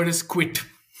code word is quit.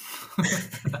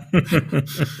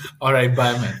 All right,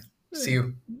 bye, man. See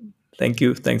you. Thank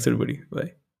you. Thanks, everybody.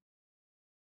 Bye.